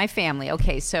my family,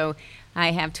 okay, so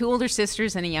I have 2 older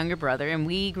sisters and a younger brother, and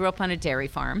we grew up on a dairy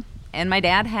farm. And my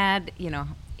dad had,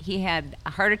 he had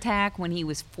a heart attack when he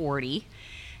was 40.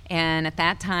 And at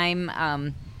that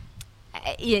time,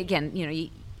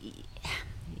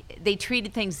 they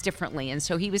treated things differently. And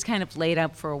so he was kind of laid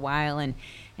up for a while and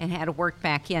had to work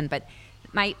back in. But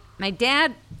my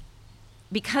dad,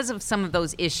 because of some of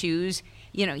those issues,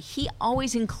 he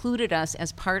always included us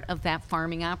as part of that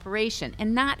farming operation,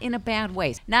 and not in a bad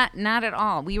way. Not at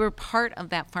all. We were part of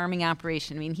that farming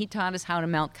operation. I mean, he taught us how to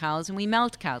milk cows, and we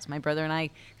milked cows. My brother and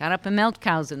I got up and milked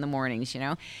cows in the mornings,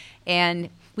 and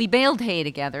we baled hay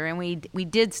together, and we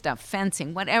did stuff,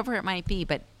 fencing, whatever it might be.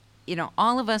 But,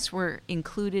 all of us were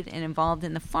included and involved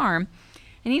in the farm,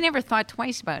 and he never thought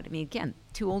twice about it. I mean, again,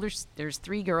 2 older, there's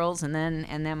 3 girls, and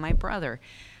then my brother.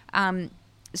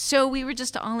 So we were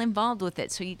just all involved with it.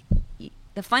 So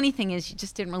the funny thing is, you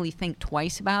just didn't really think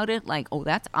twice about it, like, oh,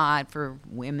 that's odd for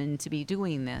women to be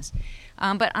doing this.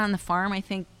 But on the farm, I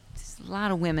think there's a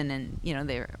lot of women, and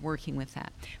they're working with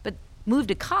that. But move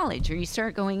to college, or you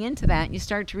start going into that, and you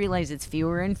start to realize it's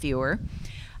fewer and fewer.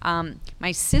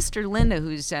 My sister Linda,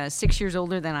 who's 6 years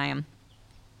older than I am,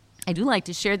 I do like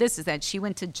to share this, is that she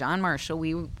went to John Marshall.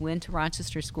 We went to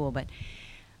Rochester School, but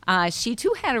she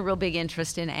too had a real big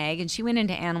interest in ag, and she went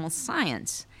into animal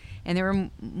science. And there were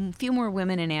a few more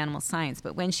women in animal science.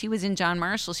 But when she was in John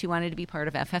Marshall, she wanted to be part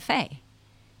of FFA.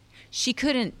 She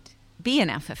couldn't be an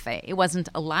FFA. It wasn't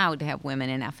allowed to have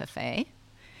women in FFA.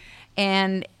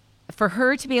 And for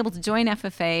her to be able to join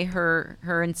FFA,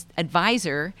 her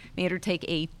advisor made her take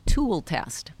a tool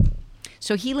test.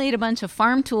 So he laid a bunch of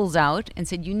farm tools out and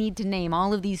said, you need to name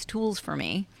all of these tools for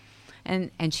me.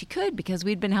 And she could, because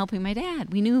we'd been helping my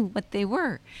dad. We knew what they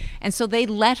were. And so they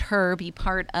let her be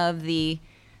part of the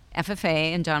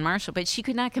FFA and John Marshall, but she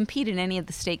could not compete in any of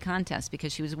the state contests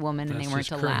because she was a woman and they weren't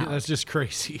allowed. That's just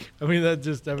crazy. I mean, it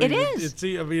is.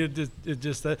 It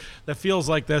just that feels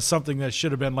like that's something that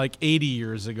should have been like 80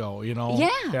 years ago,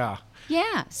 Yeah.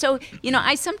 Yeah. So,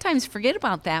 I sometimes forget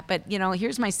about that, but,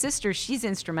 here's my sister. She's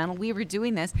instrumental. We were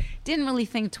doing this. Didn't really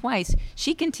think twice.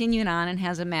 She continued on and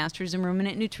has a master's in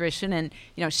ruminant nutrition, and,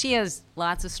 she has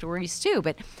lots of stories too.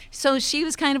 But so she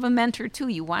was kind of a mentor too.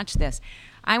 You watch this.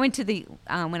 I went to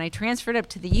when I transferred up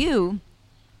to the U,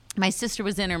 my sister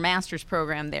was in her master's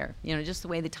program there, just the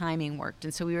way the timing worked.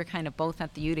 And so we were kind of both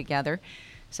at the U together.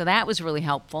 So that was really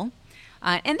helpful.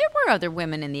 And there were other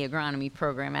women in the agronomy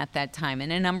program at that time,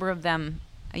 and a number of them,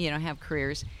 have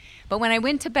careers. But when I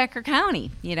went to Becker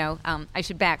County, I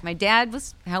should back. My dad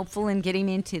was helpful in getting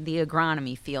me into the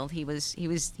agronomy field. He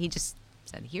just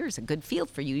said, here's a good field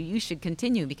for you. You should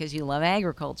continue because you love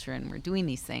agriculture and we're doing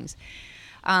these things.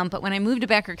 But when I moved to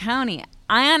Becker County,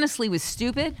 I honestly was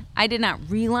stupid. I did not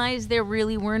realize there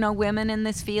really were no women in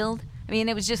this field. I mean,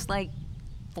 it was just like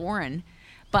foreign.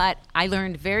 But I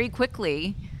learned very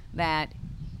quickly that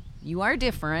you are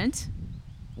different.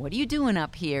 What are you doing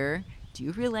up here? Do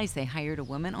you realize they hired a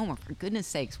woman? Oh, for goodness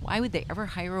sakes, why would they ever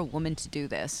hire a woman to do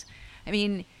this? I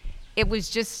mean, it was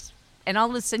just, and all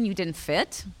of a sudden you didn't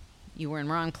fit. You were in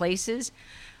wrong places.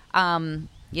 You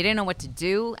didn't know what to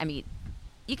do. I mean,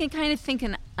 you can kind of think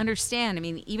and understand. I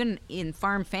mean, even in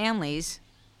farm families,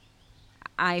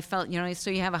 I felt, so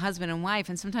you have a husband and wife,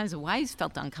 and sometimes the wives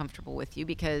felt uncomfortable with you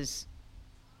because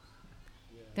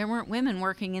there weren't women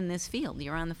working in this field.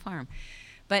 You're on the farm.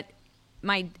 But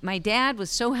my dad was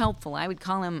so helpful. I would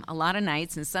call him a lot of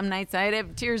nights, and some nights I'd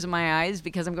have tears in my eyes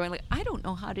because I'm going like, I don't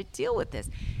know how to deal with this.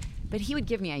 But he would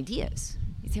give me ideas.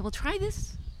 He'd say, well, try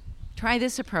this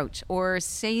approach, or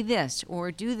say this,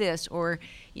 or do this, or,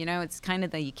 it's kind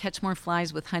of you catch more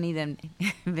flies with honey than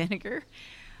vinegar.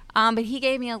 But he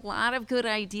gave me a lot of good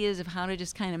ideas of how to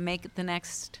just kind of make it the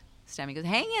next step. He goes,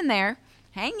 hang in there.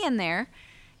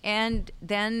 And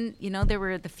then, there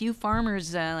were the few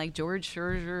farmers like George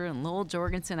Scherzer and Lowell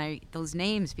Jorgensen, those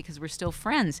names because we're still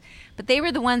friends. But they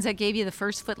were the ones that gave you the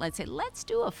first foot. Let's say, let's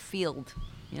do a field.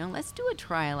 Let's do a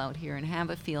trial out here and have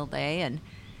a field day. And,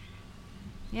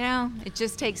 it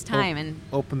just takes time. And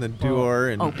open the door.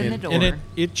 And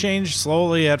it changed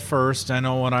slowly at first. I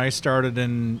know when I started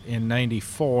in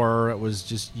 94, it was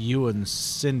just you and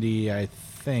Cindy, I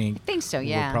think. I think so,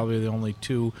 yeah. Were probably the only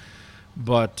two.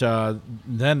 But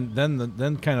then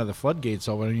kind of the floodgates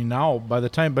open. I mean, now by the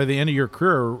end of your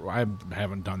career, I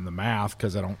haven't done the math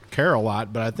because I don't care a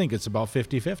lot, but I think it's about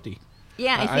 50-50.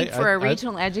 Yeah, I think for our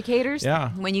regional educators,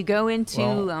 when you go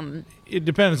into it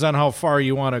depends on how far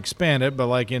you want to expand it, but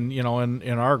like in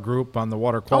our group on the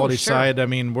water quality side, I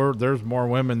mean, there's more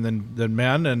women than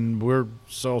men, and we're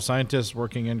soil scientists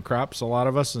working in crops, a lot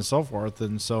of us, and so forth,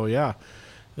 and so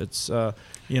it's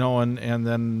and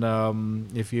then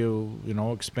if you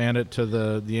expand it to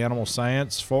the animal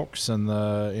science folks and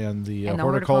the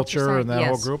horticulture and that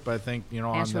whole group, I think on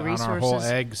our whole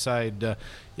ag side,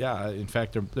 in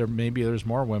fact there's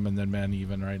more women than men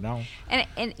even right now. And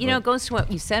it goes to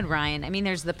what you said, Ryan. I mean,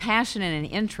 there's the passion and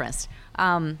an interest.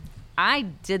 I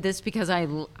did this because I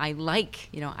liked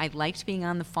being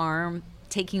on the farm.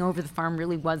 Taking over the farm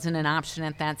really wasn't an option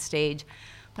at that stage.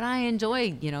 But I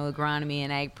enjoy, agronomy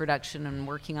and ag production and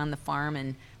working on the farm.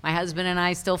 And my husband and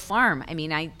I still farm. I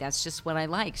mean, that's just what I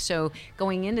like. So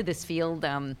going into this field,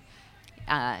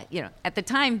 at the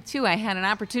time, too, I had an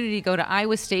opportunity to go to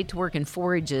Iowa State to work in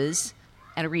forages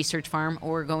at a research farm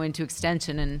or go into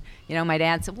extension. And, my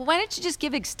dad said, well, why don't you just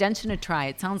give extension a try?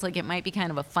 It sounds like it might be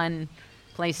kind of a fun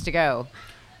place to go.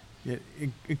 Yeah,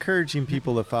 encouraging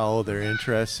people to follow their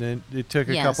interests. And it took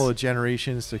a couple of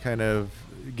generations to kind of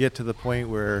get to the point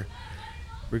where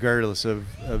regardless of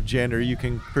gender you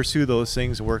can pursue those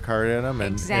things and work hard at them,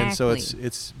 and so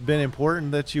it's been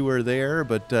important that you were there,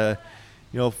 but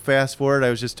fast forward, I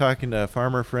was just talking to a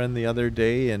farmer friend the other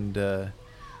day, and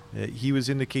he was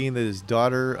indicating that his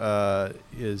daughter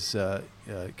is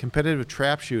competitive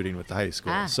trap shooting with the high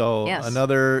school.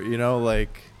 Another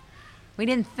we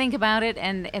didn't think about it,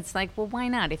 and it's like, well, why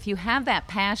not? If you have that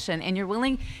passion and you're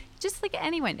willing, just like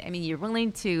anyone, I mean, you're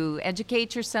willing to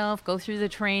educate yourself, go through the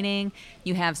training,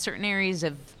 you have certain areas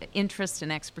of interest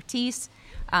and expertise.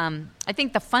 I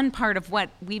think the fun part of what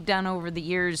we've done over the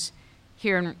years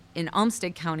here in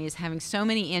Olmsted County is having so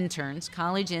many interns,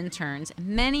 college interns,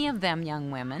 many of them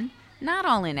young women, not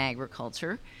all in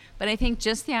agriculture, but I think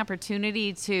just the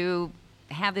opportunity to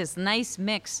have this nice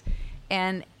mix.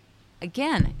 And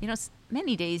again,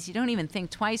 many days you don't even think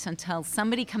twice until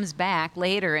somebody comes back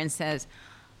later and says,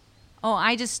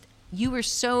 oh, you were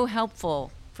so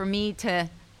helpful for me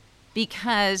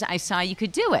because I saw you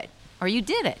could do it, or you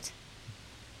did it.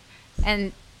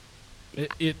 And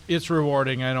it's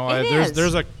rewarding. I know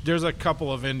there's a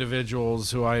couple of individuals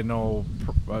who I know,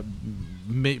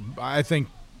 I think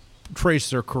trace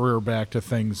their career back to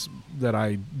things that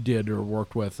I did or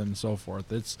worked with and so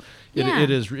forth. It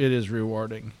is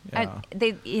rewarding. Yeah.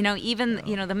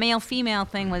 The male female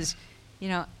thing was,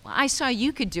 I saw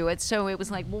you could do it, so it was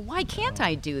like, well, why can't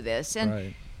I do this?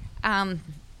 And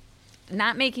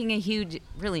not making a huge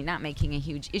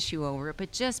issue over it,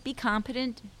 but just be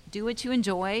competent, do what you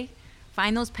enjoy,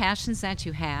 find those passions that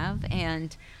you have,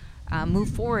 and move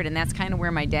forward. And that's kind of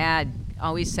where my dad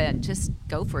always said, just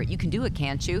go for it. You can do it,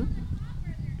 can't you?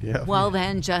 Yeah. Well,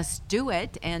 then just do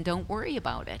it and don't worry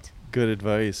about it. Good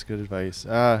advice.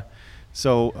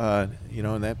 So,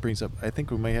 and that brings up, I think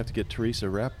we might have to get Teresa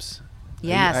Reps.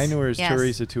 Yes. I know her as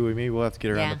Teresa too. Maybe we'll have to get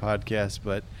her on the podcast.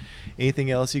 But anything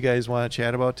else you guys want to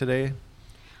chat about today?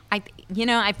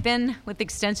 I've been with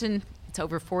Extension, it's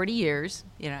over 40 years,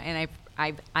 and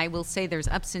I will say there's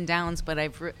ups and downs, but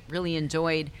I've really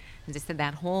enjoyed, as I said,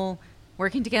 that whole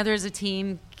working together as a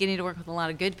team, getting to work with a lot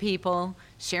of good people,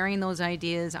 sharing those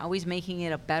ideas, always making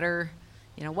it a better,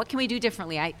 What can we do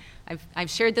differently? I've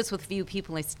shared this with a few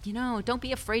people. I said, don't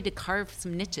be afraid to carve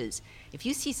some niches. If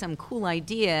you see some cool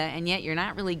idea and yet you're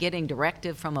not really getting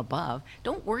directive from above,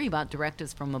 don't worry about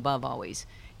directives from above always.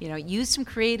 Use some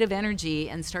creative energy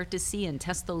and start to see and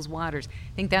test those waters.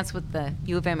 I think that's what the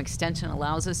U of M Extension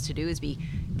allows us to do, is be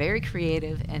very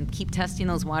creative and keep testing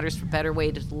those waters for better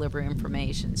way to deliver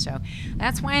information. So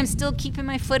that's why I'm still keeping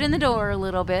my foot in the door a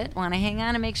little bit. Want to hang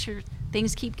on and make sure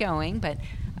things keep going. But,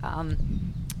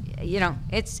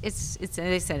 it's as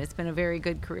I said, it's been a very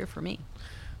good career for me.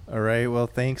 All right. Well,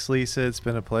 thanks, Lisa. It's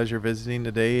been a pleasure visiting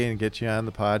today and get you on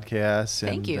the podcast.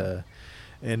 Thank you.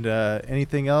 And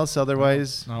anything else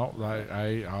otherwise? No,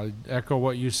 I echo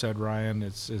what you said, Ryan.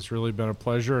 It's really been a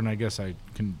pleasure, and I guess I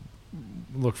can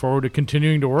look forward to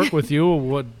continuing to work with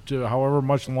you, however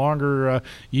much longer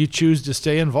you choose to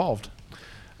stay involved.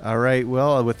 All right.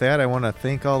 Well, with that, I want to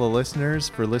thank all the listeners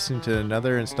for listening to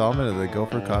another installment of the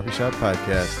Gopher Coffee Shop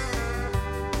Podcast.